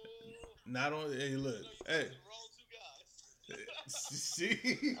 3. Not on. Hey, look. Hey.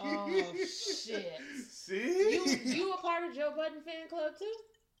 See? Oh shit. See? You a part of Joe Budden fan club too?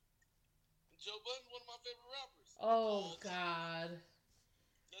 Joe Budden, one of my favorite rappers. Oh God.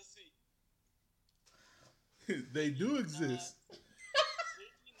 Let's see. They do exist.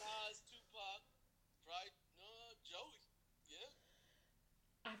 Biggie, Nas, Tupac, right? Joey. Yeah.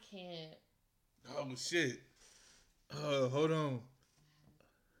 I can't. Oh shit. Hold on.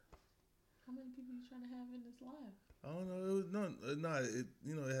 How many people you trying to have in this live? I don't know. It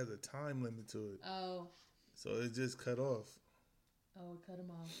was it has a time limit to it. Oh. So it just cut off. Oh, cut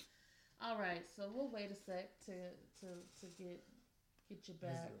them off. All right, so we'll wait a sec to get you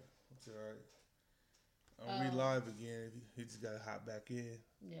back. That's all right. I'll re-live again. He just got to hop back in.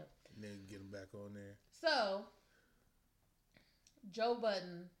 Yep. And then get him back on there. So, Joe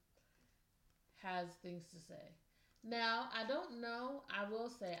Budden has things to say. Now, I don't know. I will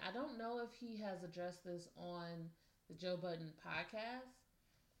say, I don't know if he has addressed this on the Joe Budden podcast,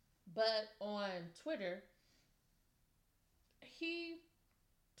 but on Twitter, he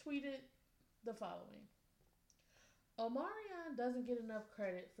tweeted the following. Omarion doesn't get enough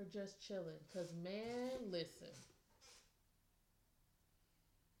credit for just chilling, because, man, listen.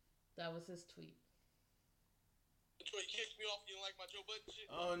 That was his tweet. You kicked me off. You don't like my Joe Budden shit?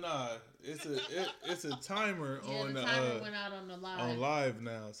 Oh nah, it's a timer on the timer went out on the live. On live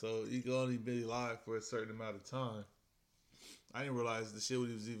now, so you can only be live for a certain amount of time. I didn't realize the shit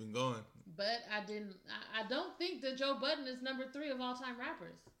was even going. But I didn't. I don't think that Joe Budden is number 3 of all time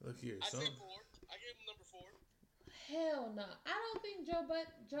rappers. Look here, I say 4. I gave him number 4. Hell no. I don't think Joe Budden.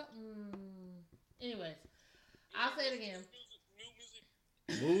 Anyways, I'll say it again.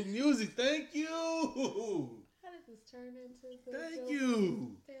 New music. Thank you. How did this turn into the Thank Joe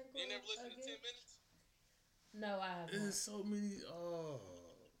you. You never listened to 10 minutes? No, I haven't. There's so many. Oh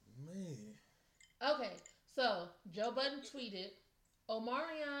man. Okay, so Joe Budden tweeted,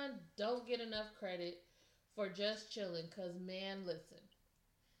 Omarion don't get enough credit for just chilling, cause man, listen.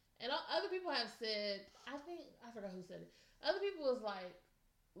 And other people have said, I forgot who said it. Other people was like,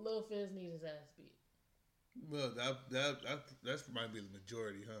 Lil Fizz needs his ass beat. Well, that's might be the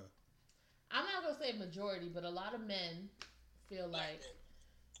majority, huh? I'm not gonna say majority, but a lot of men feel like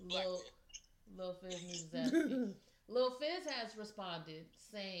Lil Fizz needs his ass beat. Lil Fizz has responded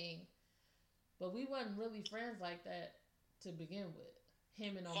saying, but we wasn't really friends like that to begin with.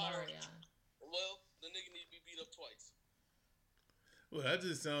 Him and Omarion. Well, the nigga need to be beat up twice. Well, that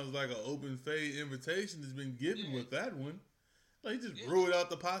just sounds like an open fade invitation has been given with that one. Like, you just ruled out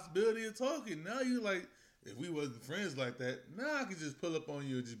the possibility of talking. Now you're like, if we wasn't friends like that, now I could just pull up on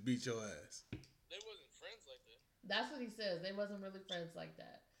you and just beat your ass. They wasn't friends like that. That's what he says. They wasn't really friends like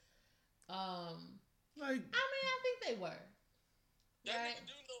that. Like, I mean, I think they were. That right? nigga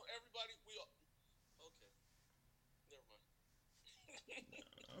do know everybody. Okay. Never mind.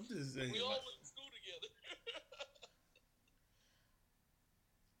 I'm just saying. We all went to school together.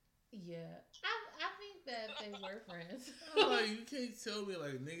 Yeah, I think that they were friends. Like, you can't tell me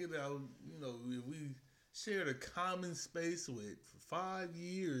like nigga that if we shared a common space with for 5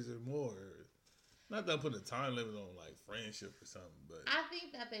 years or more. Not that I'm putting a time limit on like friendship or something, but I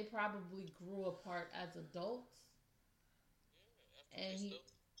think that they probably grew apart as adults. Yeah,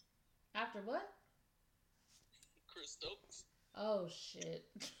 after what? Chris Stokes. Oh shit.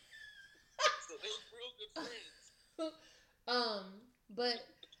 So they were real good friends. But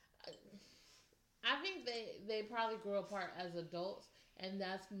I think they probably grew apart as adults, and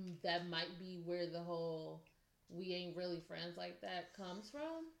that might be where the whole we ain't really friends like that comes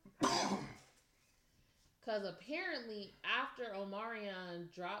from. Because apparently after Omarion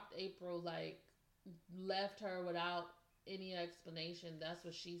dropped April, like left her without any explanation, that's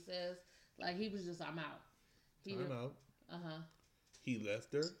what she says. Like he was just, I'm out. I'm out. Uh-huh. He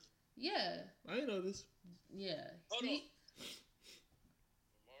left her? Yeah. I didn't know this. Yeah. Oh, no. Omarion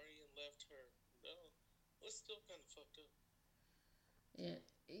left her. No. It's still kind of fucked up. Yeah.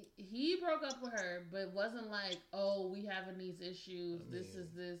 He broke up with her, but wasn't like, oh, we having these issues. This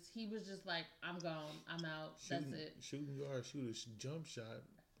is this. He was just like, I'm gone. I'm out. That's it. Shooting guard, shoot a jump shot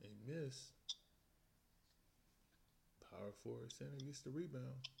and miss. Power forward center gets the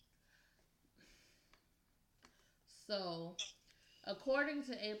rebound. So, according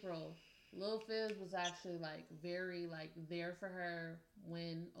to April, Lil Fizz was actually like very like there for her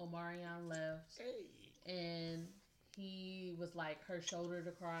when Omarion left. Hey. And he was like her shoulder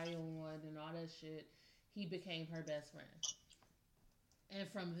to cry on and all that shit. He became her best friend. And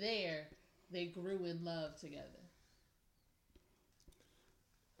from there, they grew in love together.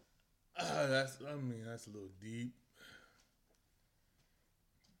 That's a little deep.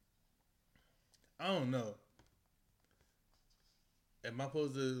 I don't know. Am I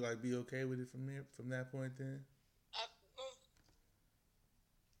supposed to like be okay with it from that point then?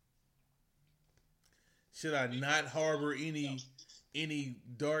 should I not harbor any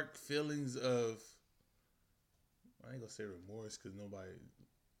dark feelings of, I ain't gonna say remorse because nobody,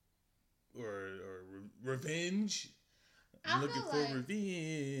 or revenge. I'm looking for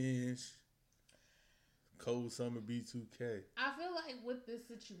revenge. Cold Summer B2K. I feel like with this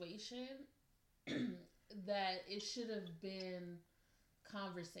situation that it should have been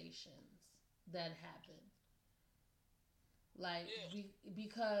conversations that happened. Like,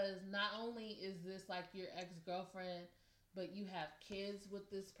 because not only is this like your ex-girlfriend, but you have kids with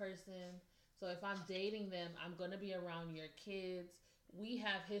this person. So if I'm dating them, I'm going to be around your kids. We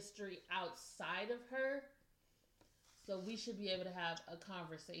have history outside of her. So we should be able to have a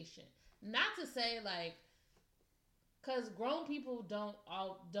conversation. Not to say like, because grown people don't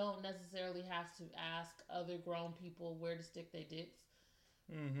necessarily have to ask other grown people where to stick their dicks.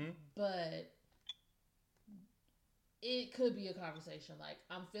 Mm-hmm. But it could be a conversation. Like,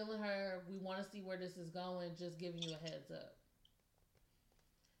 I'm feeling her. We want to see where this is going. Just giving you a heads up.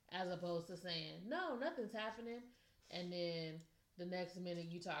 As opposed to saying, no, nothing's happening. And then the next minute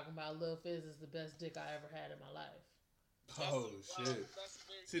you talking about Lil Fizz is the best dick I ever had in my life. Oh, shit.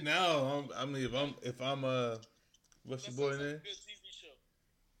 See, now, if I'm what's your boy name? Good TV show.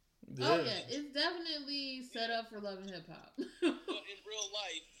 Yeah. Oh, yeah. It's definitely set up for Love and Hip Hop. But in real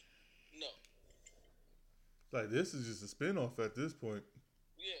life, no. Like, this is just a spinoff at this point.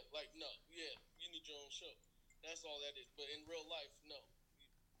 Yeah, like, no. Yeah, you need your own show. That's all that is. But in real life, no.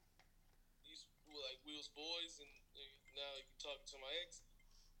 We was boys, and now you talking to my ex.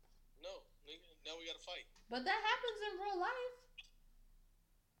 No, nigga. Now we gotta fight. But that happens in real life.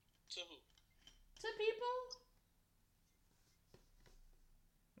 To who? To people.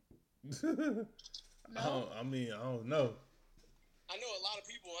 No, I don't know. I know a lot of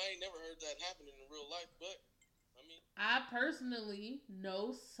people. I ain't never heard that happening in real life, but I personally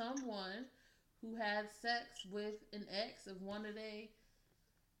know someone who had sex with an ex of one of their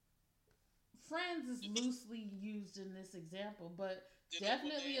friends. Is loosely used in this example, but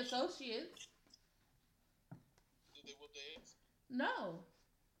definitely associates. Did they whoop their ass? No.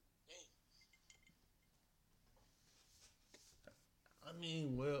 I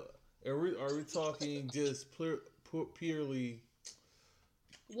mean, well, are we talking just purely?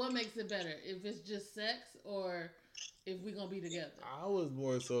 What makes it better? If it's just sex, or if we're gonna be together? I was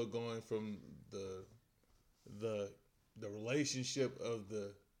more so going from the relationship of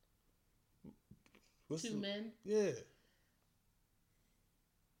the two men. Yeah.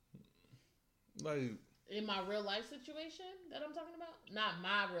 Like, in my real life situation that I'm talking about, not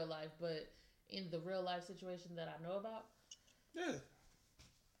my real life, but in the real life situation that I know about. Yeah.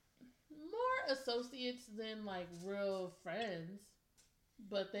 More associates than like real friends,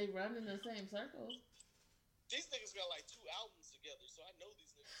 but they run in the same circles. These niggas got like 2 albums together, so I know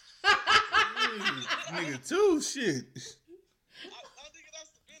these niggas. Nigga, too shit. I think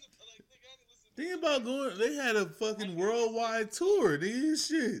that's the benefit. Like, nigga, I didn't listen. Think about going. They had a fucking worldwide tour. These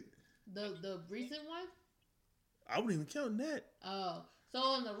shit. The recent one. I wouldn't even count that. Oh, so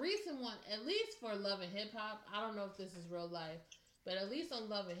on the recent one, at least for Love and Hip Hop, I don't know if this is real life, but at least on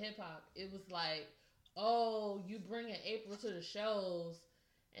Love and Hip Hop, it was like, oh, you bringing April to the shows,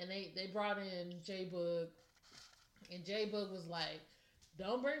 and they brought in J-Boog, and J-Boog was like,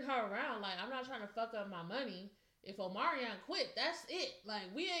 don't bring her around. Like, I'm not trying to fuck up my money. If Omarion quit, that's it.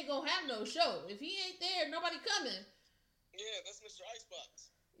 Like, we ain't gonna have no show. If he ain't there, nobody coming. Yeah, that's Mr.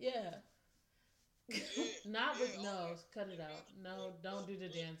 Icebox. Yeah. Yeah. Not with nose. Cut it out. No, don't do the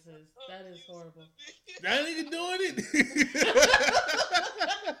dances. That is horrible. That nigga doing it.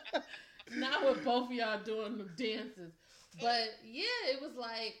 Not with both of y'all doing the dances. But yeah, it was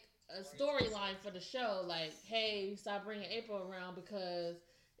like a storyline for the show. Like, hey, stop bringing April around because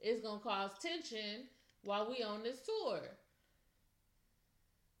it's gonna cause tension while we on this tour.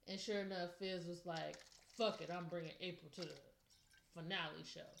 And sure enough, Fizz was like, fuck it, I'm bringing April to the finale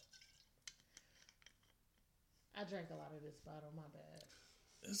show. I drank a lot of this bottle, my bad.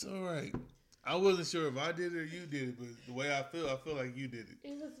 It's alright. I wasn't sure if I did it or you did it, but the way I feel like you did it.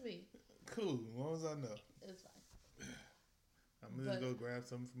 It was me. Cool, as long as I know. It's fine. I'm gonna go grab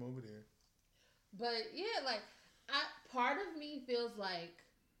something from over there. But yeah, like, part of me feels like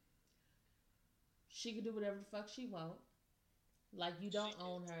she can do whatever the fuck she want. Like, you don't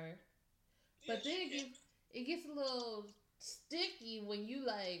own her. But then it gets a little sticky when you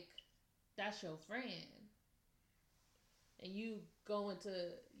like, that's your friend. And you go into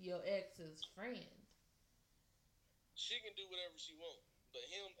your ex's friend. She can do whatever she wants. But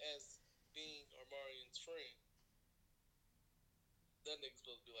him as being Armarion's friend, that nigga's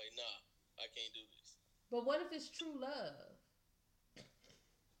supposed to be like, nah, I can't do this. But what if it's true love?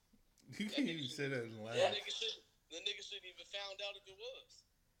 You can't even say that and laugh. The nigga shouldn't even found out if it was.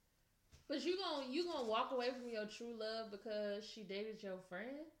 But you gonna walk away from your true love because she dated your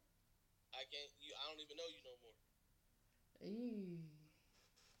friend? I can't. I don't even know you no more. Eee.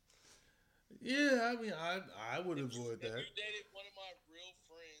 Yeah, I mean, I would avoid that. If you dated one of my real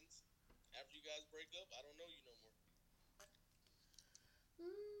friends after you guys break up, I don't know you no more.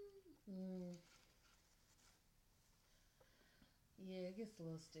 Mm. Yeah, it gets a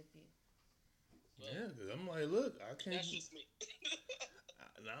little sticky. Yeah, because I'm like, look, I can't. That's just me.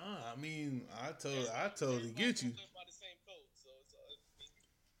 Nah, I mean, I totally get you. By the same code, so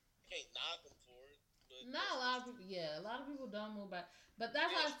can't knock them for it. But Not a lot of people. Yeah, a lot of people don't move back. But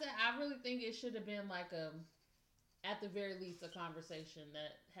that's why I said I really think it should have been like at the very least, a conversation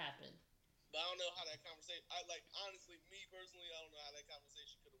that happened. But I don't know how that conversation. Honestly, me personally, I don't know how that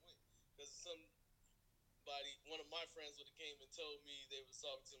conversation could have went because one of my friends would have came and told me they was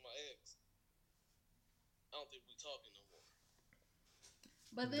talking to my ex. I don't think we talking no more.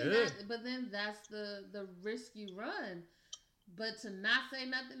 But then that's the risk you run. But to not say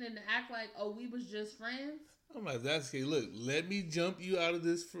nothing and to act like, oh, we was just friends. I'm like, that's okay. Look, let me jump you out of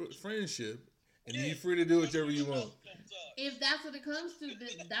this friendship, and you're free to do whatever you want. If that's what it comes to,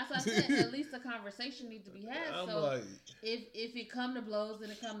 then that's what I said. At least a conversation needs to be had. I'm so like, if it come to blows, then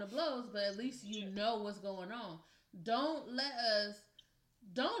it come to blows. But at least you know what's going on. Don't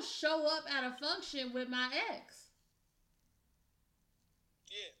show up at a function with my ex.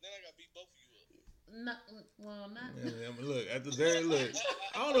 Yeah, then I gotta beat both of you up. No, well, not. Man, look, at the very look,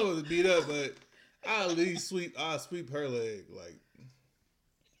 I don't know what to beat up, but I'll at least sweep her leg, like.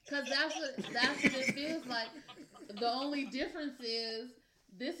 Cause that's what it feels like. The only difference is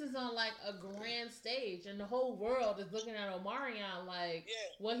this is on like a grand stage, and the whole world is looking at Omarion like,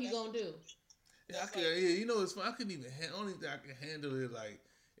 what he gonna do? Yeah, you know, it's fun. I couldn't even. Only thing I can handle it like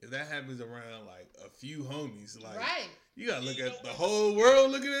if that happens around like a few homies, like right. You gotta look at the whole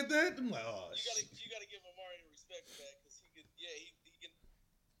world looking at that. I'm like, oh, you gotta give Omarion respect for that because he can.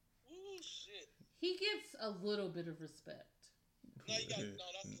 Ooh, shit. He gets a little bit of respect. No, that's a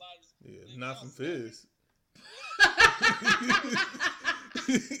lot of respect. Yeah, not from Fizz.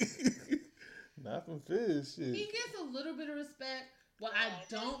 Not from Fizz. Shit. He gets a little bit of respect. What I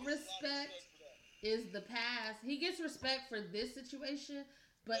don't respect is the past. He gets respect for this situation,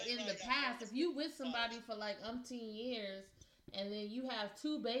 but in the past, if you with somebody for like umpteen years and then you have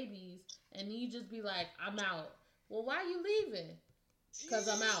 2 babies and you just be like, I'm out. Well, why you leaving? Because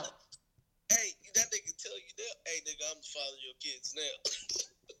I'm out. Hey, that nigga tell you that. Hey, nigga, I'm the father of your kids now.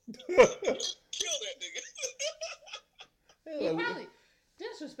 Kill that nigga. He probably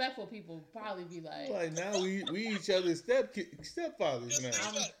disrespectful people probably be like now we each other's stepfathers now.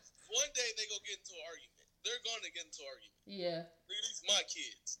 One day they gonna get into an argument. They're gonna get into an argument. Yeah. Nigga, these my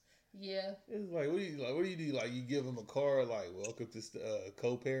kids. Yeah. It's like what do you do? Like you give them a card like welcome to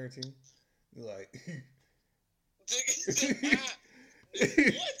co-parenting. You're like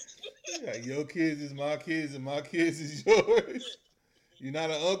like, your kids is my kids and my kids is yours. You're not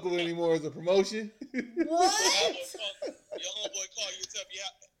an uncle anymore as a promotion. What? Your homeboy call you and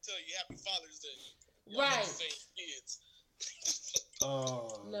tell you Happy Father's Day. Right. Same kids.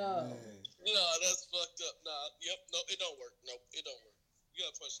 Oh no. Man. No, that's fucked up. Nah. Yep. No, it don't work. No, it don't work. You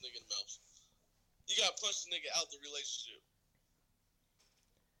gotta punch the nigga in the mouth. You gotta punch the nigga out the relationship.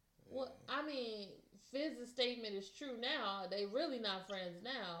 Well, I mean, Fizz's statement is true now. They really not friends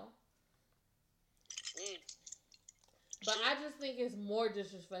now. But I just think it's more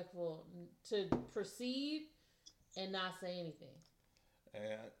disrespectful to proceed and not say anything.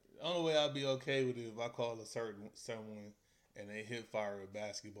 And the only way I'd be okay with it if I call someone and they fire a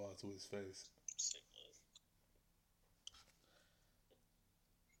basketball to his face.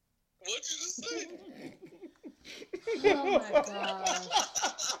 What'd you just say? Oh my gosh.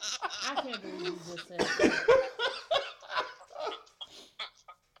 I can't believe you just said that.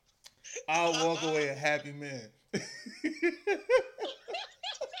 I'll walk away a happy man.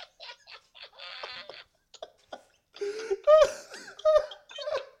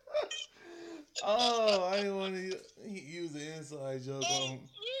 Oh, I didn't want to use the inside joke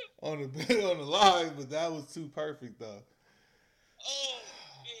on the live, but that was too perfect though. Oh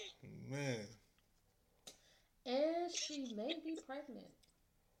man. And she may be pregnant.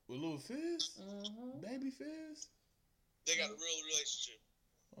 With little Fizz? Mm-hmm. Baby Fizz? They got a real relationship.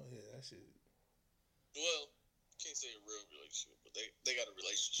 Oh yeah, that shit. Well, can't say a real relationship, but they got a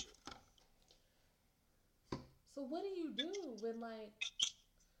relationship. So what do you do when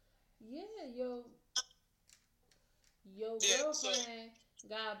your girlfriend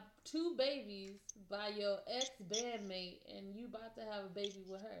got 2 babies by your ex bandmate and you about to have a baby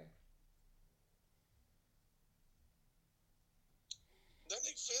with her?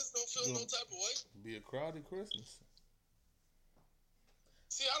 think Fizz don't feel no type of way. Be a crowded Christmas.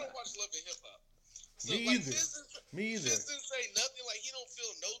 See, I don't watch Love and Hip Hop. So, Me like, either. Fizz didn't say nothing. Like, he don't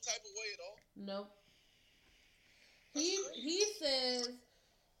feel no type of way at all. Nope. He says,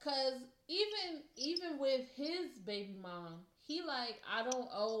 cause even with his baby mom, he like, I don't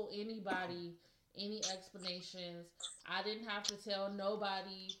owe anybody any explanations. I didn't have to tell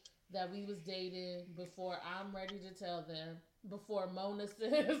nobody that we was dating before I'm ready to tell them. Before Mona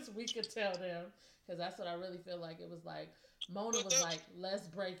says we could tell them, because that's what I really feel like. It was like Mona was like, let's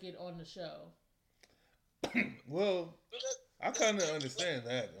break it on the show. Well, I kind of understand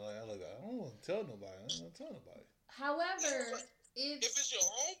that. Like, I don't want to tell nobody. I don't want to tell nobody. However, if it's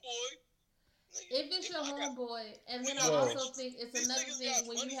your homeboy, and then I also think it's another thing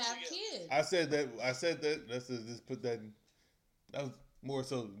when you have kids. I said that. Let's just put that. That was more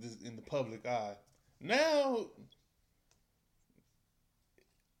so just in the public eye. Now,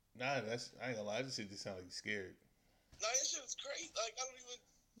 that's, I ain't gonna lie. This shit just sound like you're scared. Nah, this shit is crazy. Like, I don't even.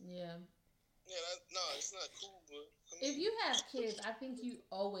 Yeah. Yeah, it's not cool. But if you have kids, I think you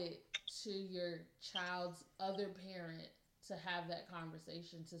owe it to your child's other parent to have that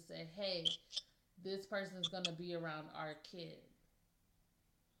conversation, to say, hey, this person's going to be around our kid.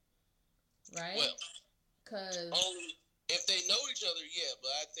 Right? Well, because only if they know each other, yeah.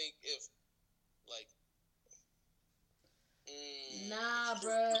 But I think if, like... Nah,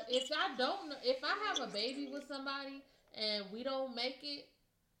 bruh. If I have a baby with somebody and we don't make it,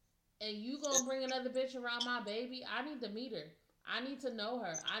 and you gonna bring another bitch around my baby, I need to meet her. I need to know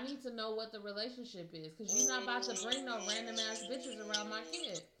her. I need to know what the relationship is. Because you're not about to bring no random ass bitches around my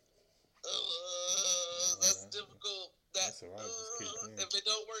kid. That's difficult. That's alright. If it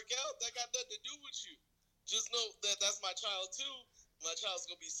don't work out, that got nothing to do with you. Just know that that's my child too. My child's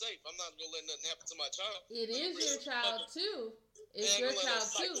gonna be safe. I'm not gonna let nothing happen to my child. It is your child too. It's your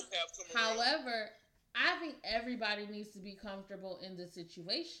child too. However, I think everybody needs to be comfortable in the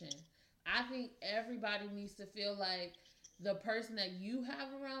situation. I think everybody needs to feel like the person that you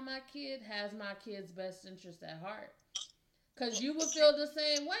have around my kid has my kid's best interest at heart. Because you would feel the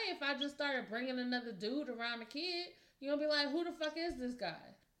same way if I just started bringing another dude around the kid. You're going to be like, who the fuck is this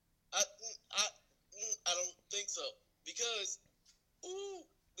guy? I don't think so. Because,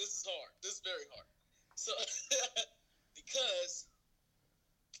 this is hard. This is very hard. So, because...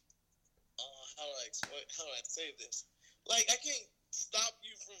 how do I say this? Like, I can't stop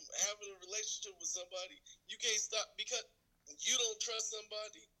you from having a relationship with somebody. You can't stop because you don't trust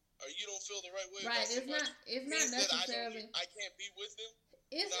somebody or you don't feel the right way about somebody. It's not necessarily... I can't be with them.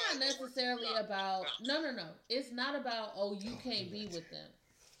 It's not necessarily about... No. It's not about, you can't be with them.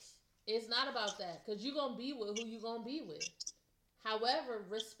 It's not about that. Because you're going to be with who you're going to be with. However,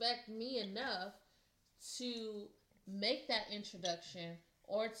 respect me enough to make that introduction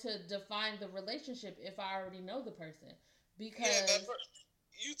or to define the relationship if I already know the person. Because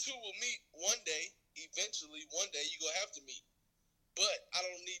you two will meet one day. Eventually, one day you're going to have to meet. But I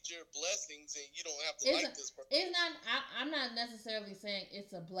don't need your blessings and you don't have to like this person. It's not, I'm not necessarily saying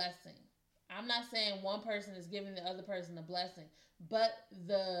it's a blessing. I'm not saying one person is giving the other person a blessing. But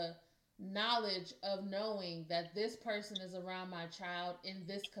the knowledge of knowing that this person is around my child in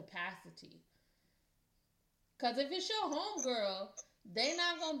this capacity. Because if it's your homegirl, they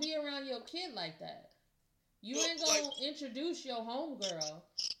not going to be around your kid like that. You ain't going to introduce your homegirl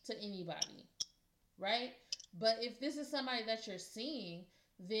to anybody, right? But if this is somebody that you're seeing,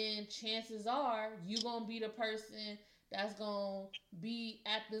 then chances are you going to be the person that's going to be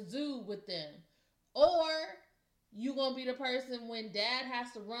at the zoo with them. Or you going to be the person when dad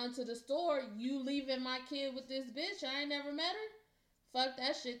has to run to the store, you leaving my kid with this bitch, I ain't never met her? Fuck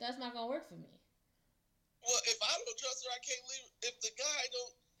that shit, that's not going to work for me. Well, if I don't trust her, I can't leave. If the guy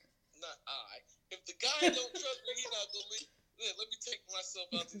don't, if the guy don't trust me, he not gonna leave. Yeah, let me take myself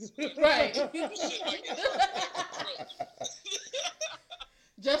out this place. Right. Shit might get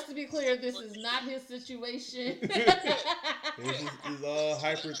Just to be clear, this is not his situation. This is all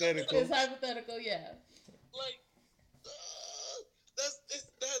hypothetical. It's hypothetical, yeah. Like, that's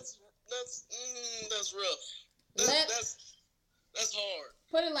rough. That's hard.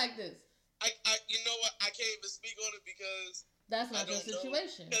 Put it like this. I you know what? I can't even speak on it because that's not your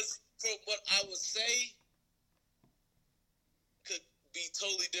situation. Because from what I would say could be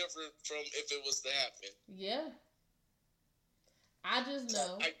totally different from if it was to happen. Yeah. I just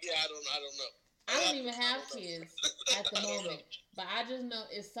know. I don't know. I don't even have kids at the moment. But I just know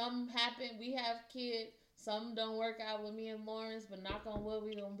if something happened, we have kids. Something don't work out with me and Lawrence, but knock on wood,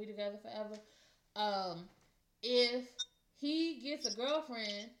 we gonna be together forever. If he gets a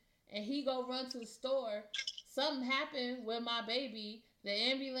girlfriend and he go run to the store, something happened with my baby, the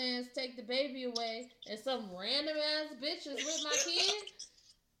ambulance take the baby away, and some random ass bitch is with my kid,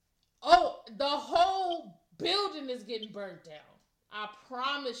 oh, the whole building is getting burnt down. I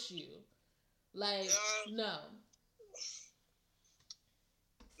promise you. Like, no.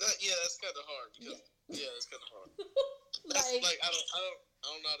 Yeah, that's kind of hard because that's kind of hard. That's like I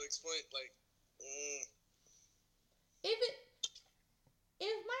don't know how to explain. Like,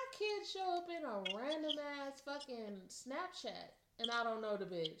 if my kids show up in a random ass fucking Snapchat and I don't know the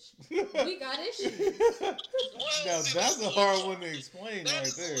bitch, we got issues. Now that's a hard one to explain right there.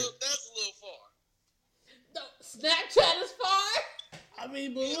 That's a little far. No, Snapchat is far. I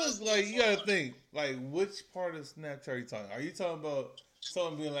mean, but look, like you gotta think, like which part of Snapchat are you talking? Are you talking about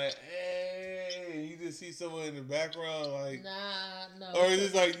someone being like, "Hey," you just see someone in the background, like, nah, no, or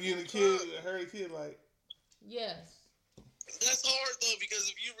is it like you and the kid, her and the kid, like, yes. That's hard though because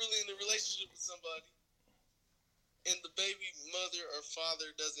if you're really in a relationship with somebody and the baby mother or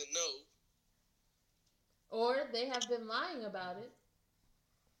father doesn't know, or they have been lying about it.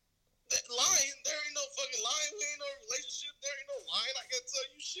 Lying? There ain't no fucking lying. We ain't no relationship. There ain't no lying. I can't tell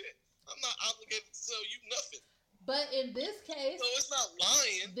you shit. I'm not obligated to tell you nothing. But in this case, so it's not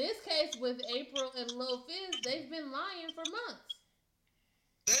lying. This case with April and Lil Fizz, they've been lying for months.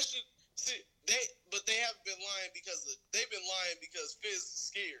 That should but they haven't been lying because they've been lying because Fizz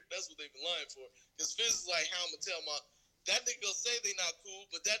is scared. That's what they've been lying for. Because Fizz is like, how I'm gonna tell my that nigga gonna say they not cool,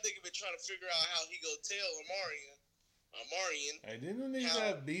 but that nigga been trying to figure out how he gonna tell Omarion. Hey, didn't niggas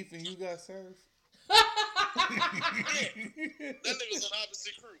have beef and you got served? Yeah. That nigga's an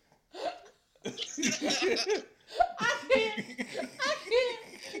opposite crew. I can't.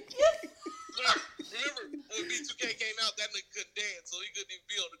 Remember when B2K came out, that nigga couldn't dance, so he couldn't even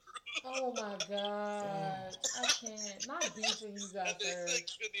be on the crew. Oh my god, I can't. Not beefing you got served. That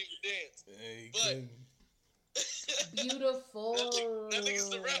nigga couldn't even dance. Hey, but beautiful. That nigga's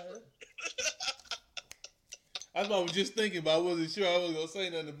the rapper. I was just thinking, but I wasn't sure I was gonna say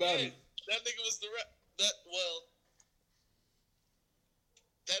nothing about it. That nigga was the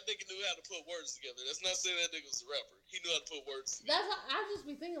that nigga knew how to put words together. That's not saying that nigga was the rapper. He knew how to put words together. That's how I just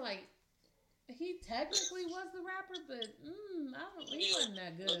be thinking like he technically was the rapper, but he wasn't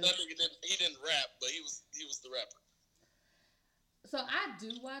that good. That nigga didn't rap, but he was the rapper. So I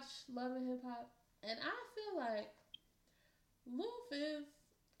do watch Love and Hip Hop, and I feel like Lil Fizz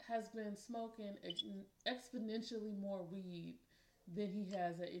has been smoking exponentially more weed than he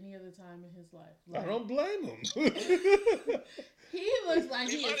has at any other time in his life. Like, I don't blame him. He looks like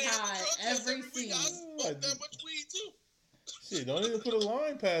he is high every scene. I smoke that much weed too. Shit, don't even put a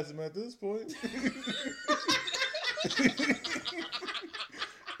line past him at this point. He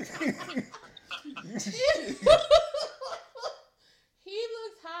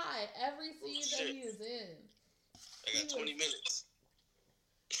looks high every scene that he is in. I got 20 minutes.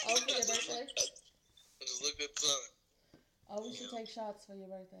 Oh, for your birthday? I just looked at the time. Oh, we should take shots for your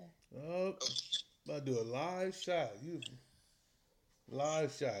birthday. Oh, about to do a live shot.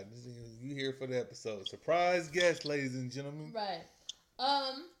 Live shot. You here for the episode. Surprise guest, ladies and gentlemen. Right.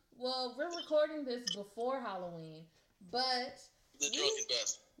 Well, we're recording this before Halloween, but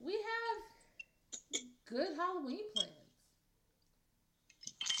we have good Halloween plans.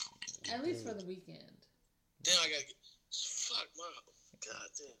 At least for the weekend. Damn, I gotta get... Fuck, my... God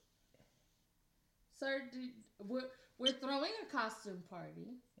damn. Sir, we're throwing a costume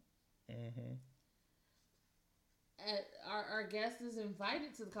party. Mm-hmm. Our guest is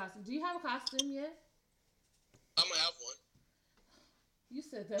invited to the costume. Do you have a costume yet? I'm gonna have one. You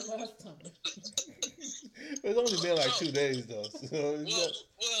said that last time. It's only been like 2 days though. So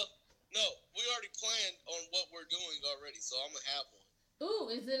well, no, we already planned on what we're doing already, so I'm gonna have one. Ooh,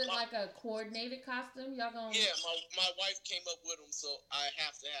 is it like a coordinated costume? Y'all gonna? Yeah, my wife came up with them, so I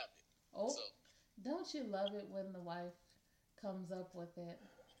have to have it. Oh, so. Don't you love it when the wife comes up with it?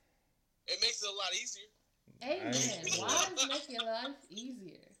 It makes it a lot easier. Amen. Why does it make your life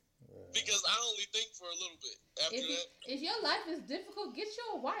easier? Because I only think for a little bit. After that, if your life is difficult, get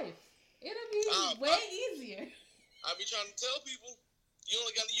you a wife. It'll be way easier. I be trying to tell people, you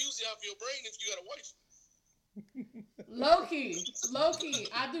only got to use half your brain if you got a wife. Low key,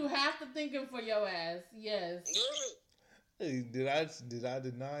 I do have to thinking for your ass. Yes. Yeah. Hey, did I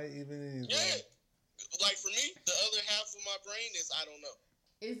deny even anything? Yeah. Like for me, the other half of my brain is I don't know.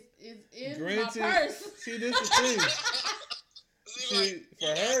 Is in my purse. See, this is the thing. For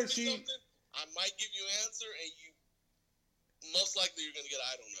her, I might give you an answer, and you most likely you're gonna get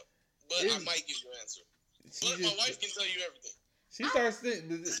I don't know, but I might give you an answer. But my wife can tell you everything.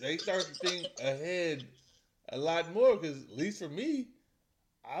 They start to think ahead a lot more because at least for me,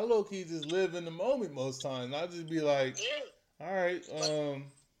 I low key just live in the moment most times. I just be like, All right.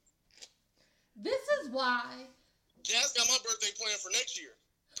 This is why. Jazz got my birthday planned for next year.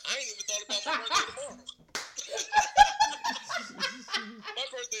 I ain't even thought about my birthday tomorrow. My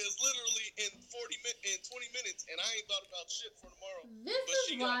birthday is literally in 20 minutes, and I ain't thought about shit for tomorrow. This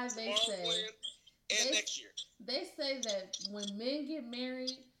is why they say. And next year. They say that when men get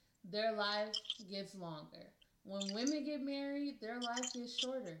married, their life gets longer. When women get married, their life gets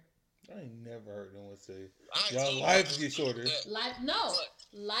shorter. I ain't never heard no one say y'all life gets shorter.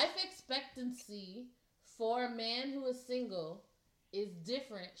 Life expectancy for a man who is single is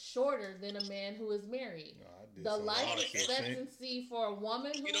different, shorter than a man who is married. The life expectancy for a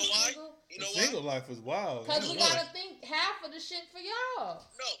woman who is single. Single life is wild. Because we gotta think half of the shit for y'all.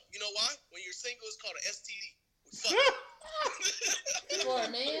 No, you know why? When you're single, it's called an STD. For a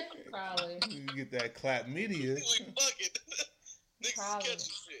man, probably. You get that clap media. We fuck it. Niggas is catching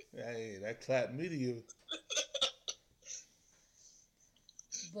shit. Hey, that clap media.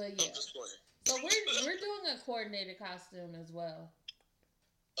 But yeah. So we're doing a coordinated costume as well.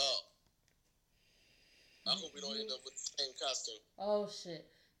 Oh. I hope we don't end up with the same costume. Oh shit.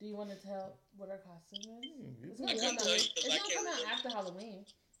 Do you want to tell what our costume is? I couldn't tell you it's gonna come out after Halloween.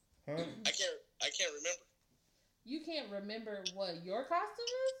 Huh? I can't remember. You can't remember what your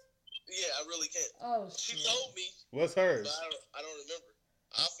costume is? Yeah, I really can't. Oh shit. She told me. What's hers? But I don't remember.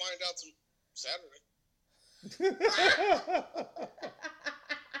 I'll find out Saturday.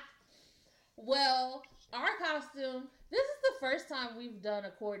 Well, our costume, this is the first time we've done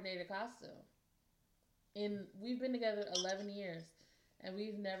a coordinated costume. We've been together 11 years, and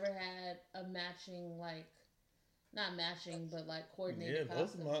we've never had a matching, not matching, but coordinated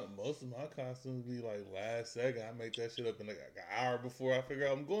costume. Most of my costumes be last second. I make that shit up in an hour before I figure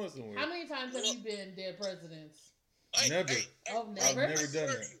out I'm going somewhere. How many times have you been dead presidents? Never. Never? I've never done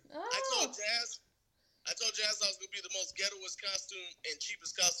that. Oh. I told Jazz I was going to be the most ghettoest costume and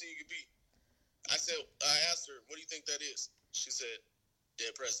cheapest costume you could be. I asked her, what do you think that is? She said,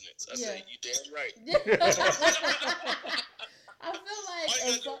 dead presidents. I said, you damn right. I feel like... Why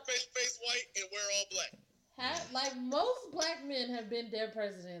you gotta do face white and wear all black? Most black men have been dead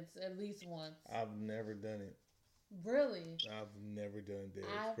presidents at least once. I've never done it. Really? I've never done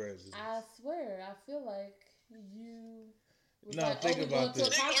dead presidents. I swear, I feel like you... No, think about this.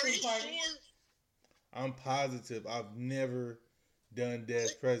 Are you sure? I'm positive I've never done dead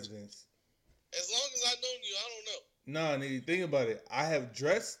presidents. As long as I've known you, I don't know. No, nigga, think about it. I have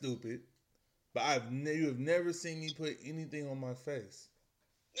dressed stupid, but you have never seen me put anything on my face.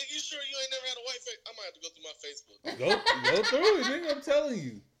 Nigga, you sure you ain't never had a white face? I might have to go through my Facebook. Go through it, nigga. I'm telling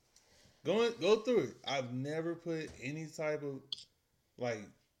you. Go through it. I've never put any type of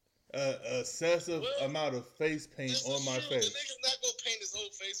excessive amount of face paint on my face. The nigga's not gonna paint his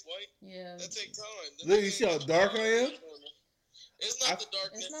whole face white. Yeah. That takes time. Look, you see how dark I am? It's not the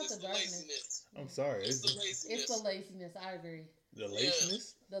darkness. It's the laziness. I'm sorry. It's the laziness. It's the laziness. I agree. The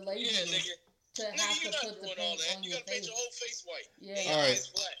laziness? The laziness. Yeah, nigga. To have to put the paint on you your gotta paint face. your whole face white. Yeah. All right.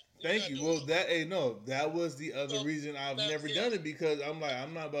 Thank you. Well, that was the other reason I've never done it, because I'm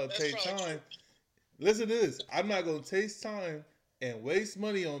not about to take time. Listen to this. I'm not going to take time and waste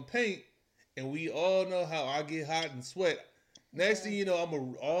money on paint, and we all know how I get hot and sweat. Next thing you know,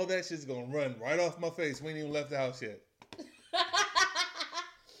 all that shit's going to run right off my face. We ain't even left the house yet.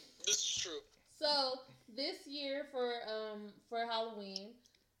 This is true. So, this year for Halloween,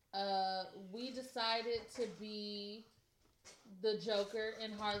 we decided to be the Joker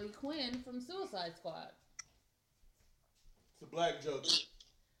and Harley Quinn from Suicide Squad. It's a black Joker.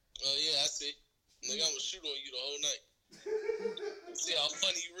 Oh, yeah, I see. Nigga, I'm gonna shoot on you the whole night. See how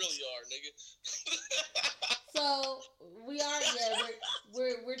funny you really are, nigga. So,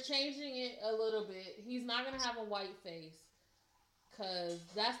 we're changing it a little bit. He's not gonna have a white face, cause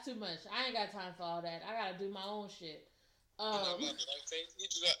that's too much. I ain't got time for all that. I gotta do my own shit. He gonna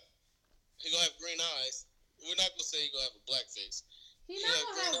have green eyes. We're not gonna say he gonna have a black face. He's not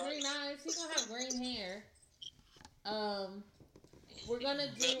gonna have green eyes. He's gonna have green hair. We're gonna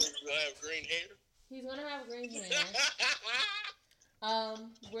do. He's gonna have green hair. He's gonna have green hair. He's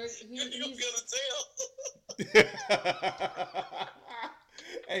gonna tell.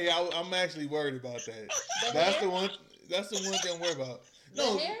 Hey, I'm actually worried about that. That's the one thing I'm worried about.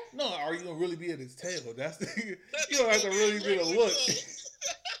 No, are you gonna really be at his tail? You don't have to really be a look.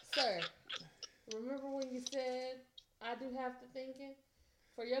 Sir, remember when you said I do have the thinking?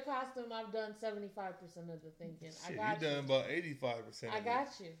 For your costume, I've done 75% of the thinking. Shit, I got you. You done about 85%. I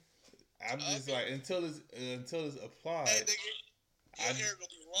got you. I'm just until it's applied. Hey, nigga, your hair gonna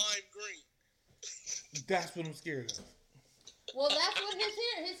be lime green. That's what I'm scared of. Well, that's what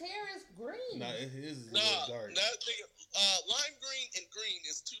his hair is green. Nah, his is dark. dark. That nigga, Lime green and green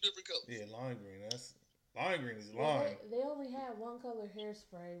is two different colors. Yeah, lime green. Lime green is Well, lime. they only had one color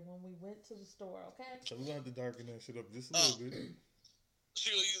hairspray when we went to the store, okay? So we're gonna have to darken that shit up just a little bit.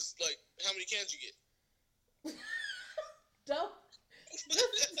 She'll use like how many cans you get? Don't.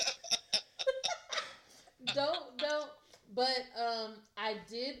 Don't. But I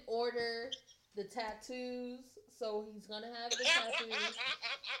did order the tattoos, so he's gonna have the tattoos.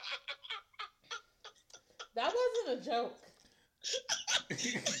 That wasn't a joke.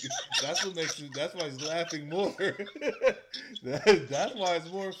 That's why he's laughing more. That's why it's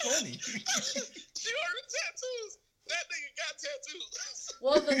more funny. She ordered tattoos. That nigga got tattoos.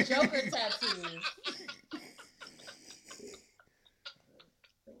 Well, the Joker tattoos.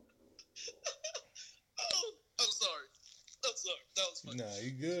 Oh, I'm sorry. That was funny. Nah,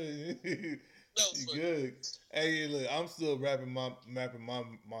 you good. That was funny. Good. Hey, look, I'm still wrapping my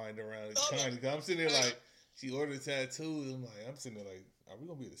mind around it. Kind of. I'm sitting there like, she ordered tattoos. I'm sitting there like, are we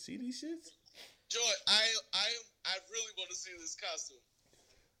gonna be able to see these shits? Joy, I really want to see this costume.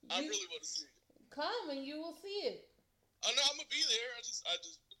 I really want to see it. Come and you will see it. Oh no, I'm gonna be there.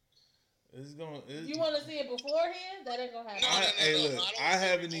 You want to see it beforehand? That ain't gonna happen. No, I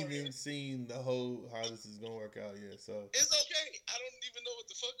haven't even seen the whole how this is gonna work out yet. So it's okay. I don't even know what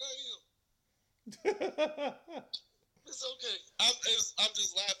the fuck I am. It's okay. I'm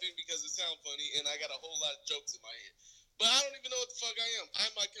just laughing because it sounds funny, and I got a whole lot of jokes in my head. But I don't even know what the fuck I am. I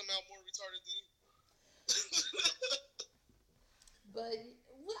might come out more retarded than you. But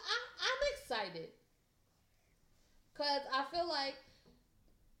I'm excited. Because I feel like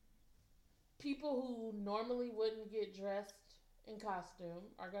people who normally wouldn't get dressed in costume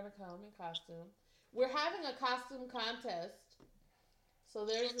are going to come in costume. We're having a costume contest. So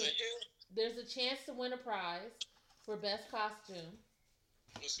there's a chance to win a prize for best costume.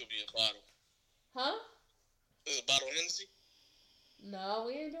 It's going to be a bottle. Huh? Is it a bottle of Hennessy? No,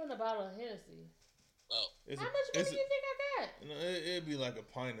 we ain't doing a bottle of Hennessy. Oh. How much money do you think I got? No, it'd be like a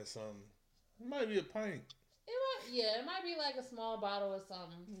pint or something. It might be a pint. It might be like a small bottle or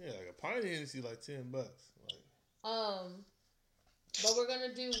something. Yeah, like a pint of Hennessy, like $10. Like. But we're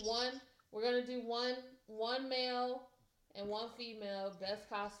gonna do one. We're gonna do one male and one female best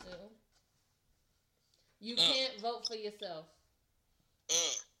costume. You can't vote for yourself.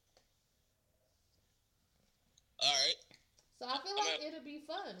 All right. So I feel like it'll be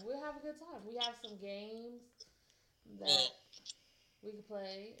fun. We'll have a good time. We have some games that we can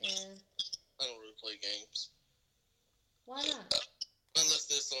play, and I don't really play games. Why not?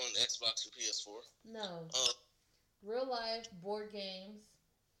 Unless it's on Xbox or PS4. No. Real life board games.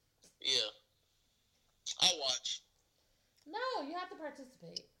 Yeah. I'll watch. No, you have to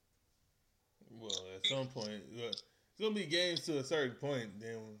participate. Well, at some point, it's gonna be games to a certain point.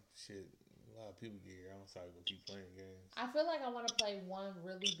 Then shit, a lot of people get here. I'm sorry, gonna keep playing games. I feel like I want to play one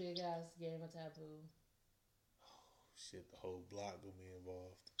really big ass game of Taboo. Oh shit, the whole block gonna be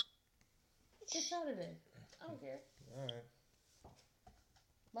involved. It's Saturday. I don't care. All right.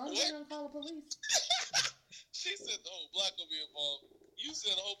 Mom's gonna call the police. She said the whole block will be involved. You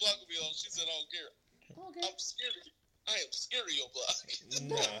said the whole block will be involved. She said I don't care. Okay. I'm scared. I am scared of your block.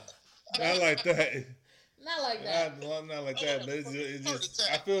 Nah, not like that. Not like that. Not like that. But it's just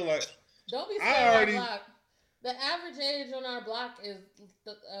I feel like don't be scared of our block. The average age on our block is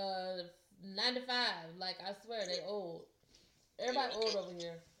 95. Like I swear, they old. Everybody old over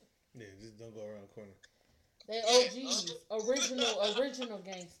here. Yeah, just don't go around the corner. They OGs, original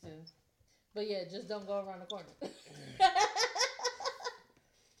gangsters. But yeah, just don't go around the corner.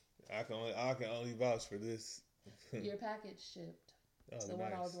 I can only vouch for this. Your package shipped. Oh, the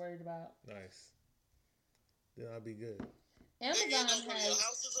one I was worried about. Nice. Then I'll be good. Amazon has.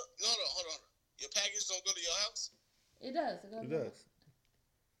 Hold on. Your package don't go to your house? It does. It does.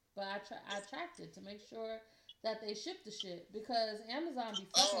 But I tracked it to make sure that they ship the shit because Amazon be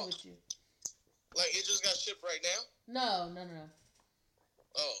fucking with you. Like it just got shipped right now? No.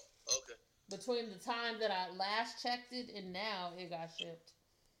 Oh, okay. Between the time that I last checked it and now, it got shipped.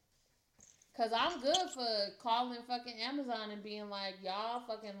 Cause I'm good for calling fucking Amazon and being like, y'all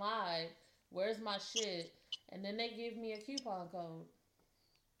fucking lied. Where's my shit? And then they give me a coupon code.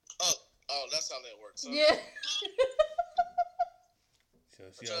 Oh, that's how that works. Huh? Yeah. So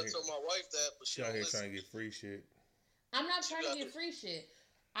I tried to tell my wife that, but she out here listen. trying to get free shit. I'm not trying to get free shit.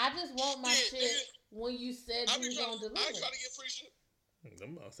 I just want my shit when you said you was gonna deliver. I ain't trying to get free shit.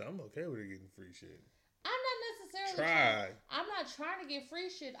 I'm okay with her getting free shit. I'm not necessarily I'm not trying to get free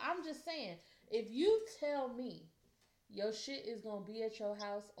shit. I'm just saying, if you tell me your shit is gonna be at your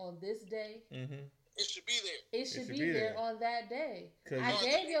house on this day, it should be there. It should be there on that day. I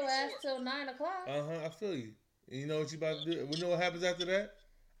gave your ass till 9:00. I feel you. And you know what you about to do? You know what happens after that?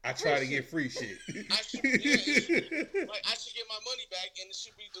 I try to get free shit. I should get my money back and it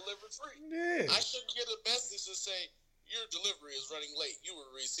should be delivered free. Yeah. I shouldn't get a message to say your delivery is running late. You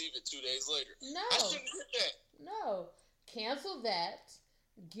will receive it 2 days later. No. I shouldn't get that. No. Cancel that.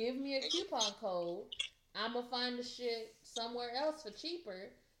 Give me a coupon code. I'm going to find the shit somewhere else for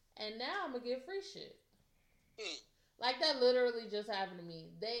cheaper. And now I'm going to get free shit. Like, that literally just happened to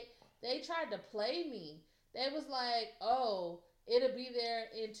me. They tried to play me. They was like, oh, it'll be there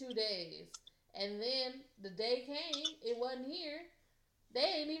in 2 days. And then the day came. It wasn't here. They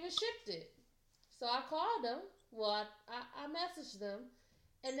ain't even shipped it. So I called them. Well, I messaged them.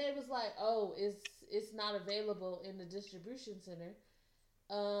 And they was like, oh, it's not available in the distribution center.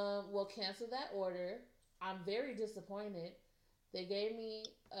 Well, cancel that order. I'm very disappointed. They gave me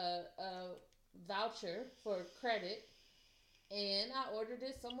a voucher for credit, and I ordered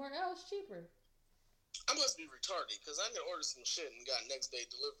it somewhere else cheaper. I must be retarded because I can order some shit and got next day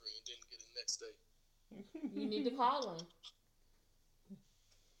delivery and didn't get it next day. You need to call them. In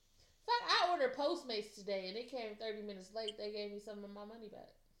fact, I ordered Postmates today, and it came 30 minutes late. They gave me some of my money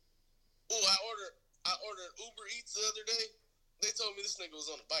back. Oh, I ordered Uber Eats the other day. They told me this nigga was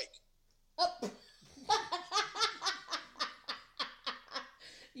on a bike. Oh.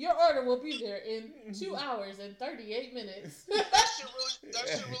 Your order will be there in 2 hours and 38 minutes. That shit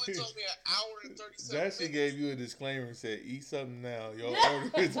really told me an hour and 37 minutes. That shit gave you a disclaimer and said, eat something now. Your order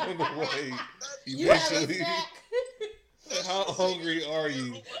is on the way. You have a snack. How hungry are you?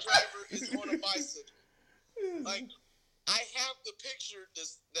 Your Uber driver is on a bicycle. Like, I have the picture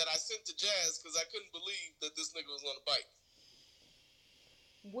that I sent to Jazz because I couldn't believe that this nigga was on a bike.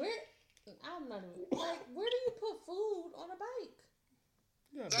 Where do you put food on a bike?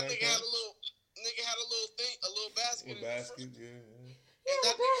 That nigga had a little thing, a little basket. Yeah. And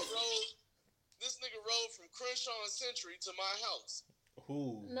this nigga rode from Crenshaw and Century to my house.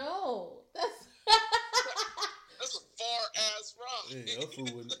 Who? No, that's a far ass ride. Yeah, your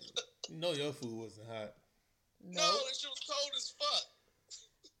food wasn't. You know your food wasn't hot. No, that shit was cold as fuck.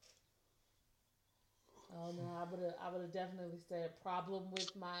 Oh no, I would have definitely said problem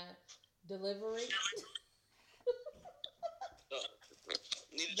with my delivery.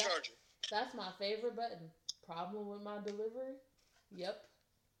 Need a charger. That's my favorite button. Problem with my delivery? Yep.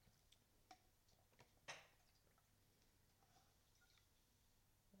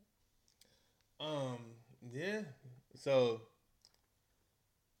 Yeah. So,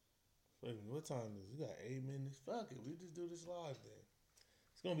 what time is it? We got 8 minutes. Fuck it. We just do this live then.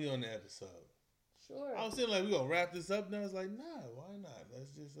 It's gonna be on the episode. Sure. I was saying like we gonna wrap this up now. I was like, nah, why not?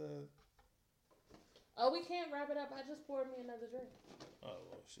 Let's just Oh, we can't wrap it up. I just poured me another drink. Oh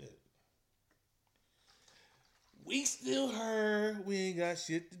well, shit. We still heard we ain't got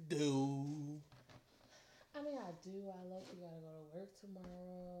shit to do. I mean, I do. I gotta go to work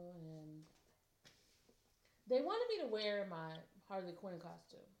tomorrow, and they wanted me to wear my Harley Quinn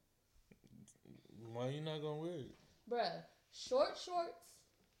costume. Why you not gonna wear it? Bruh, short shorts,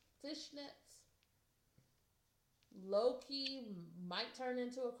 fishnets, low-key might turn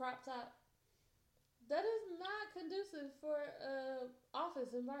into a crop top. That is not conducive for an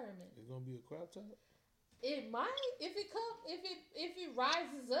office environment. It's gonna be a crop top? It might if it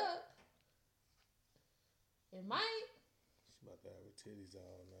rises up. It might. She's about to have her titties out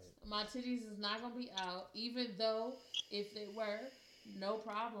all night. My titties is not gonna be out, even though if they were, no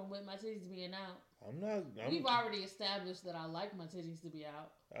problem with my titties being out. We've already established that I like my titties to be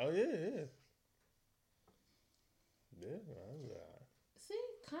out. Oh yeah. Yeah. See,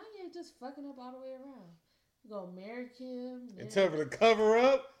 Kanye just fucking up all the way around. You gonna marry Kim and tell her to cover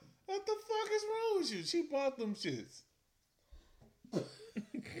up. What the fuck is wrong with you? She bought them shits.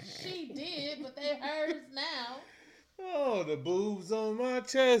 She did, but they hers now. Oh, the boobs on my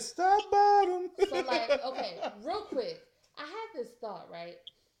chest. I bought them. So, like, okay, real quick. I had this thought, right?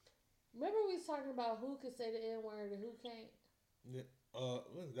 Remember we was talking about who could say the N-word and who can't? Yeah.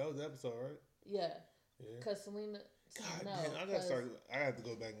 That was the episode, right? Yeah. Because Selena... God damn, I have to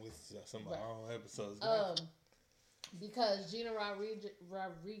go back and listen to some of our own episodes. Because Gina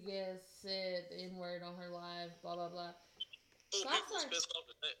Rodriguez said the N-word on her live, blah, blah, blah. So I started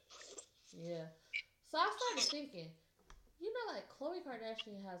thinking, you know, like, Khloe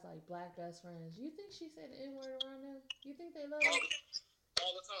Kardashian has, like, black best friends. You think she said the N-word around them? You think they love her?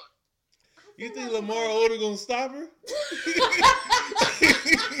 All the time. You think Lamar Odom gonna stop her?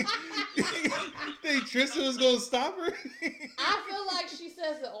 Think Tristan was gonna stop her? I feel like she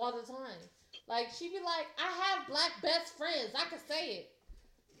says it all the time. Like, she be like, I have black best friends. I can say it.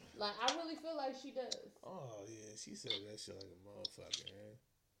 Like, I really feel like she does. Oh, yeah. She said that shit like a motherfucker, man.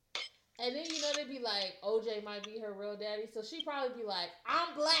 And then, they be like, OJ might be her real daddy. So she probably be like,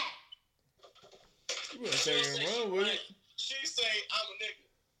 I'm black. You better take him run with it. She say, I'm a nigga.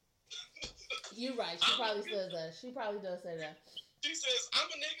 You're right. She probably says that. She probably does say that. She says, I'm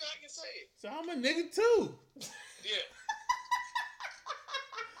a nigga, I can say it. So I'm a nigga too. Yeah.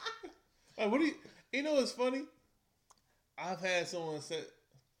 Like, what do you know what's funny? I've had someone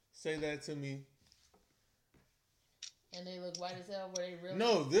say that to me. And they look white as hell. Were they really?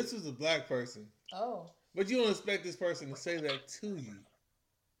 No, this was a black person. Oh. But you don't expect this person to say that to you.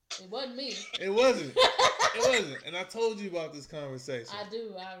 It wasn't me. It wasn't. It wasn't. And I told you about this conversation. I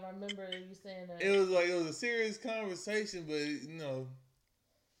do. I remember you saying that. It was a serious conversation, but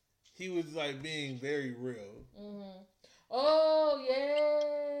he was like being very real. Mm-hmm. Oh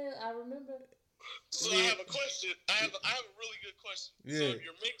yeah, I remember. So I have a question. I have a really good question. Yeah. So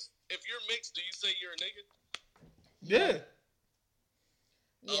if you're mixed, do you say you're a nigga? Yeah.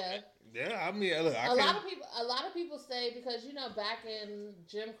 Yeah. Okay. Yeah, I mean, look, a lot of people say, because back in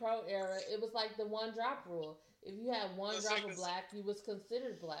Jim Crow era, it was like the one drop rule. If you had one drop of black, you was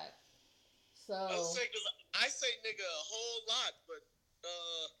considered black. So I say nigga a whole lot, but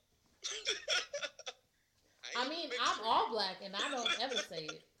I'm all black and I don't ever say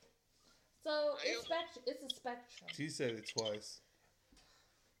it. So it's a spectrum. She said it twice.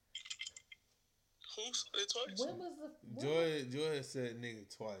 Who said it twice? When was the Joy said nigga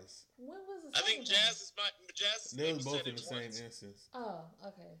twice. When was the I think Jazz they was both in the same instance. Oh,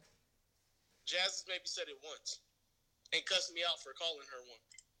 okay. Jazz maybe said it once and cussed me out for calling her one.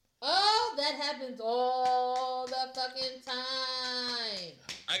 Oh, that happens all the fucking time.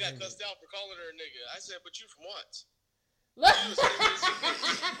 I got cussed out for calling her a nigga. I said, but you from what? Lawrence,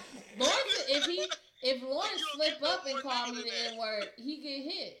 if Lawrence slip up and call me the N-word, he get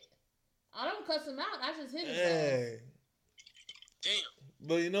hit. I don't cuss him out. I just hit him. Hey. Damn.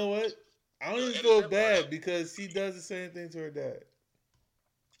 But you know what? I don't even feel bad because she does the same thing to her dad.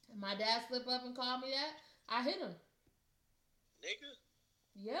 My dad slip up and call me that, I hit him. Nigga?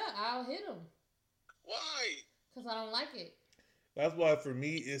 Yeah, I'll hit him. Why? Because I don't like it. That's why for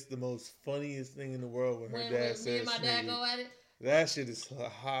me it's the most funniest thing in the world when her dad says me and my dad go at it. That shit is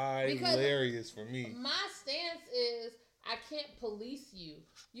hilarious for me. My stance is I can't police you.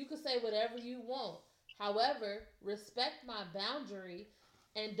 You can say whatever you want. However, respect my boundary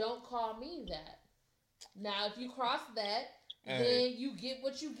and don't call me that. Now, if you cross that, then you get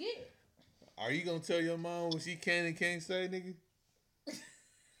what you get. Are you gonna tell your mom what she can and can't say, nigga?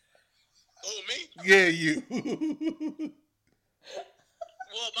 Oh, me? Yeah, you.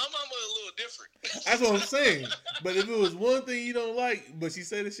 Well, my mama is a little different. That's what I'm saying. But if it was one thing you don't like, but she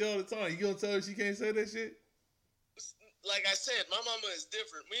say this shit all the time, you gonna tell her she can't say that shit? Like I said, my mama is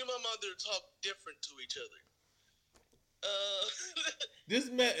different. Me and my mother talk different to each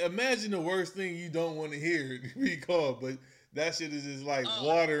other. Imagine the worst thing you don't want to hear be called, but that shit is just like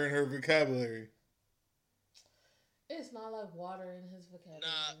water in her vocabulary. It's not like water in his vocabulary.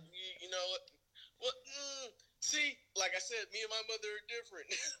 Nah, you know what? See, like I said, me and my mother are different.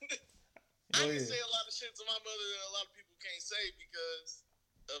 I can say a lot of shit to my mother that a lot of people can't say because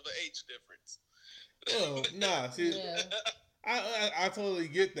of the age difference. Well, nah, see, I totally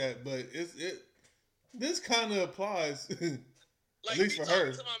get that, but this kind of applies, like, at least for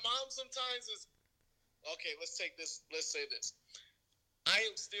her. To my mom sometimes is, okay, let's say this. I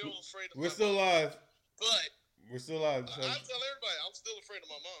am still afraid of We're still alive. But we're still alive. I tell everybody, I'm still afraid of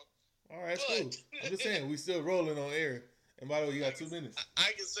my mom. All right, cool. I'm just saying, we still rolling on air. And by the way, you got 2 minutes.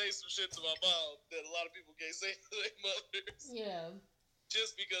 I can say some shit to my mom that a lot of people can't say to their mothers. Yeah.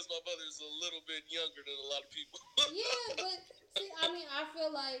 Just because my mother's a little bit younger than a lot of people. Yeah, but see, I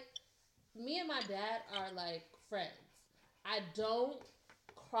feel like me and my dad are like friends. I don't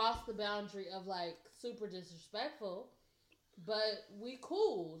cross the boundary of like super disrespectful, but we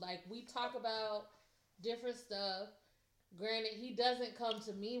cool. Like, we talk about different stuff. Granted, he doesn't come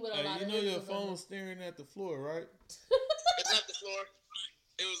to me with a lot of. You know your phone's staring at the floor, right? It's not the floor.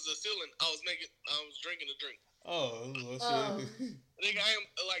 It was the ceiling. I was drinking a drink. Oh, shit. Nigga, I am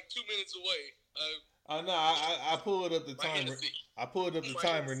like 2 minutes away. I know. I pulled up the timer. I pulled up the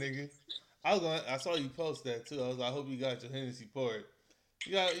timer, nigga. I saw you post that too. I was like, I hope you got your Hennessy poured.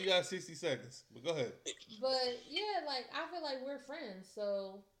 You got 60 seconds. But go ahead. But yeah, like, I feel like we're friends,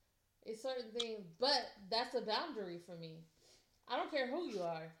 so. It's certain things, but that's a boundary for me. I don't care who you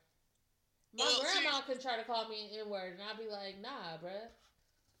are. My grandma can try to call me an N-word, and I'll be like, nah, bruh.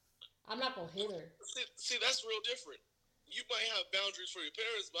 I'm not going to hit her. See, that's real different. You might have boundaries for your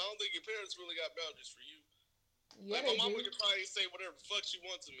parents, but I don't think your parents really got boundaries for you. Yeah, like, my mama could probably say whatever the fuck she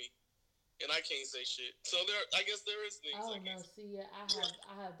wants to me, and I can't say shit. So I guess there is things. Oh no, see, yeah, I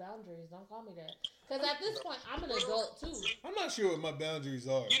have boundaries. Don't call me that. Because at this point, I'm an adult too. I'm not sure what my boundaries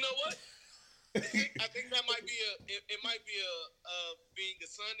are. You know what? I think that might be it might be being a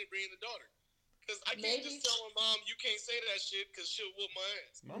son and being a daughter. Because I can't just tell my mom you can't say that shit because she'll whoop my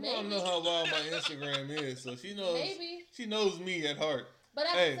ass. My mom knows how wild my Instagram is, so she knows. Maybe. She knows me at heart. But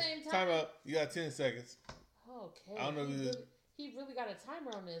at the same time, time out. You got 10 seconds. Okay. I don't know he really got a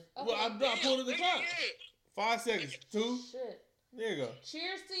timer on this. Okay. Well, I pulled it the clock. 5 seconds. 2. Shit. There you go.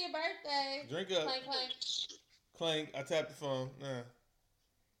 Cheers to your birthday. Drink up. Clank, clank. Clank. I tapped the phone. Nah.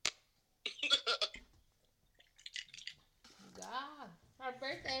 God. Happy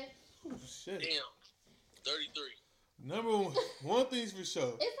birthday. Oh, shit. Damn. 33. Number one thing's for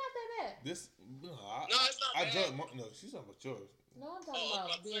sure. It's not that bad. This. No, it's not bad. No, she's talking about yours. No, I'm talking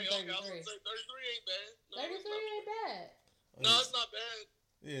about being 33. 33 ain't bad. No, 33 ain't bad. No, it's not bad.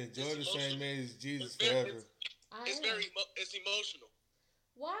 Yeah, Jordan same age as Jesus it's forever. It's emotional.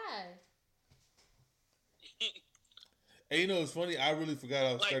 Why? Hey, you know, it's funny. I really forgot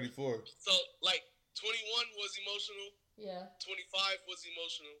I was 34. So, 21 was emotional. Yeah. 25 was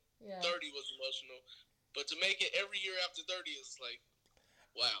emotional. Yeah. 30 was emotional. But to make it every year after 30 is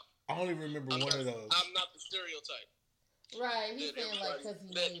wow. I only remember one of those. I'm not the stereotype. Right. He's saying because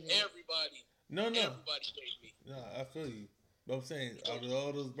he made it. Everybody. No. Everybody gave me. No, I feel you. But I'm saying, out of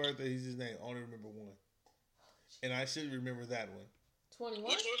all those birthdays he's just named, I only remember one. And I should remember that one. 21?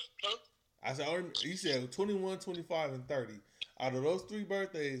 Which one? Huh? I said, you said 21, 25, and 30. Out of those 3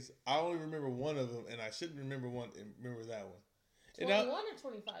 birthdays, I only remember one of them, and I should remember one and remember that one. 21 or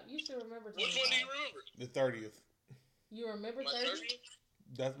 25? You should remember 25. Which one do you remember? The 30th. You remember 30?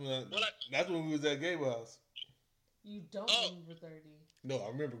 That's when we was at Gable House. You don't remember 30. No, I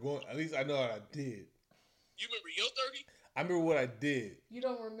remember going. At least I know what I did. You remember your 30? I remember what I did. You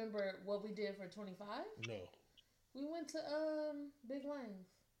don't remember what we did for 25? No. We went to Big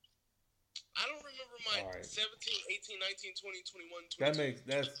Lane's. I don't remember my 17, 18, 19, 20, 21,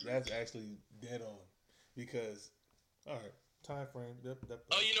 22. That's actually dead on. Because, all right, time frame.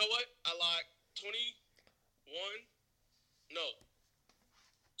 Oh, you know what? I lied. 21? No.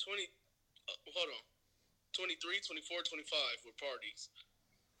 20. Hold on. 23, 24, 25 were parties.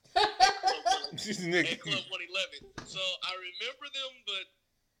 At Club 111. So I remember them, but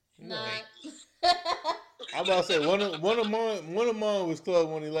not. I'm about to say one of mine was Club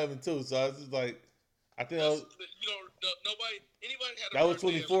 111 too. So I was just like, I think anybody had a that was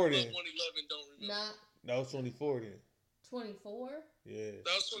 24 then. Club 111 don't remember. That was 24 then. 24? Yeah.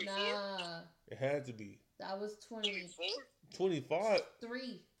 That was 24. Nah. It had to be. That was 24. 25.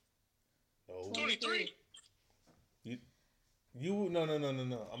 3. No. 23. You no. I'm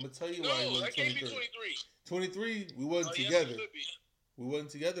gonna tell you why. No, that can't be 23. 23. We wasn't together. Yes, we wasn't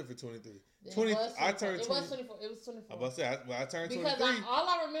together for 23. I turned 20. It was 24. It was 24. I'm about to say I turned 23. Because all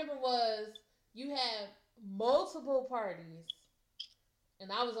I remember was you had multiple parties,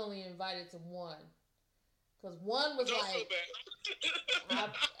 and I was only invited to one. Because one was don't like, feel bad.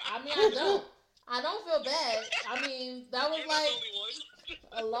 I don't feel bad. I mean, that was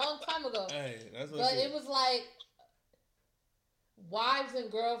a long time ago. Hey, that's but it was like wives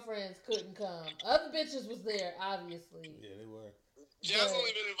and girlfriends couldn't come. Other bitches was there, obviously. Yeah, they were. Jazz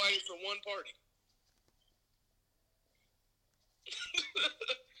only been invited to one party.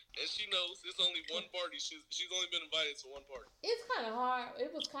 And she knows it's only one party. She's only been invited to one party. It's kind of hard.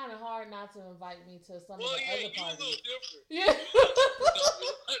 It was kind of hard not to invite me to some of the other parties. Well, yeah, you a little different. Yeah.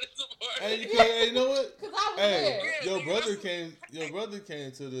 Hey, you know what? Because I was there. Your brother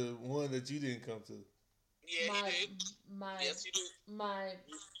came to the one that you didn't come to. Yeah, he did. Yes, he did. My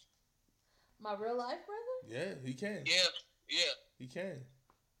real life brother? Yeah, he can. Yeah. He can.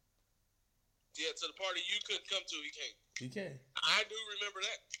 Yeah, to the party you couldn't come to, he came. He can. I do remember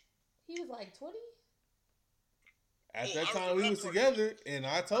that. He was like 20? At that time, we was together, and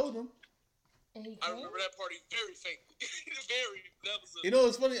I told him. And he came? I remember that party very faintly. You know,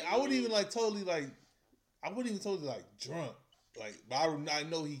 it's funny. I wouldn't even totally drunk. But I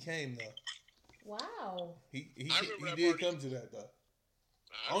know he came though. Wow. He did come to that though.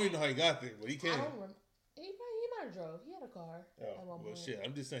 I don't even know how he got there, but he came. I don't remember. He might have drove. He had a car. Oh, well, shit.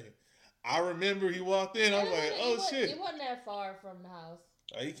 I'm just saying. I remember he walked in. I was like, shit. It wasn't that far from the house.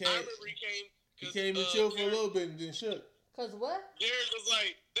 He came. I remember he came. He came and chilled for a little bit and then shook. Cause what? Derek was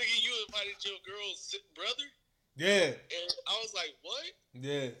like, "Nigga, you invited your girl's brother." Yeah. And I was like, "What?"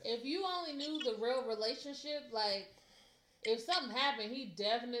 Yeah. If you only knew the real relationship, if something happened, he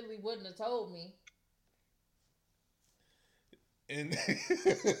definitely wouldn't have told me. And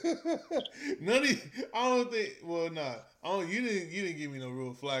none of I don't think. Well, nah. You didn't give me no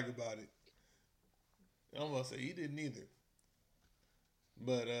real flag about it. I'm gonna say he didn't either.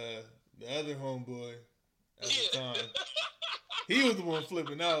 But the other homeboy at the time, he was the one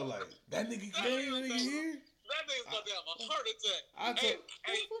flipping out like, that nigga came, that nigga here. That nigga's about to have a heart attack. Hey,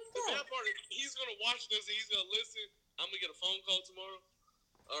 the bad part is he's gonna watch this and he's gonna listen. I'm gonna get a phone call tomorrow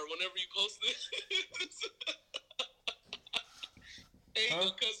or whenever you post this. And he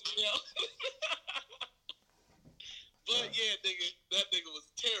gonna cuss me out. But yeah, nigga, that nigga was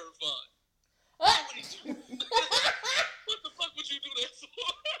terrified. What would he do? What the fuck would you do that for?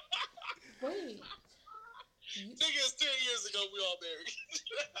 Wait. Nigga, it's 10 years ago we all married.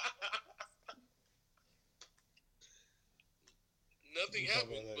 Nothing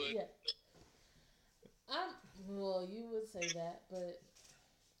happened, but... Yeah. Well, you would say that, but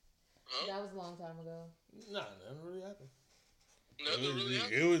that was a long time ago. Nah, nothing really happened. Nothing really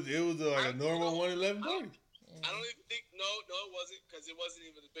happened? It was like a normal 111 party. I don't even think... No, it wasn't, because it wasn't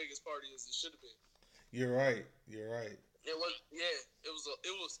even the biggest party as it should have been. You're right. It was, yeah.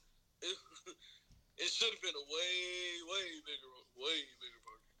 It should have been a way bigger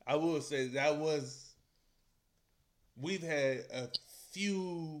party. I will say we've had a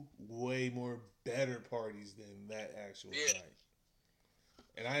few way more better parties than that actual night.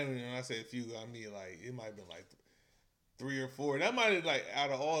 And when I say a few, I mean like it might have been like 3 or 4. That might have like out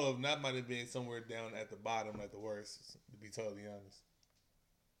of all of them, that might have been somewhere down at the bottom, at the worst. To be totally honest,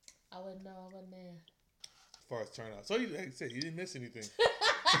 I wouldn't know. I wasn't there. As far as turnout, so like I said, you didn't miss anything.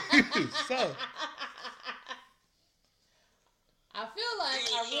 So I feel like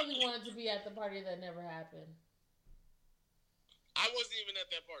I really wanted to be at the party that never happened. I wasn't even at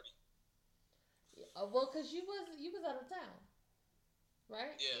that party. Well, because you was out of town,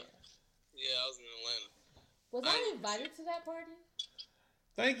 right? Yeah, I was in Atlanta. Was I invited to that party?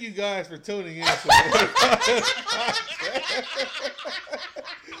 Thank you guys for tuning in.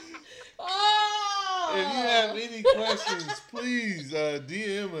 Oh! If you have any questions, please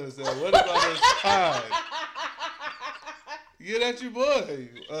DM us at What About Us Pod. Get at your boy,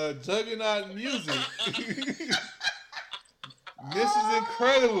 Juggernaut Music. This is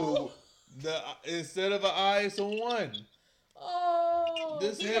incredible. Instead of an I, it's a 1. Oh,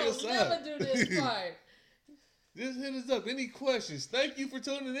 just hit us up. Never do this part. Just hit us up. Any questions? Thank you for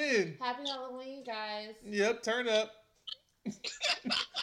tuning in. Happy Halloween, guys. Yep, turn up.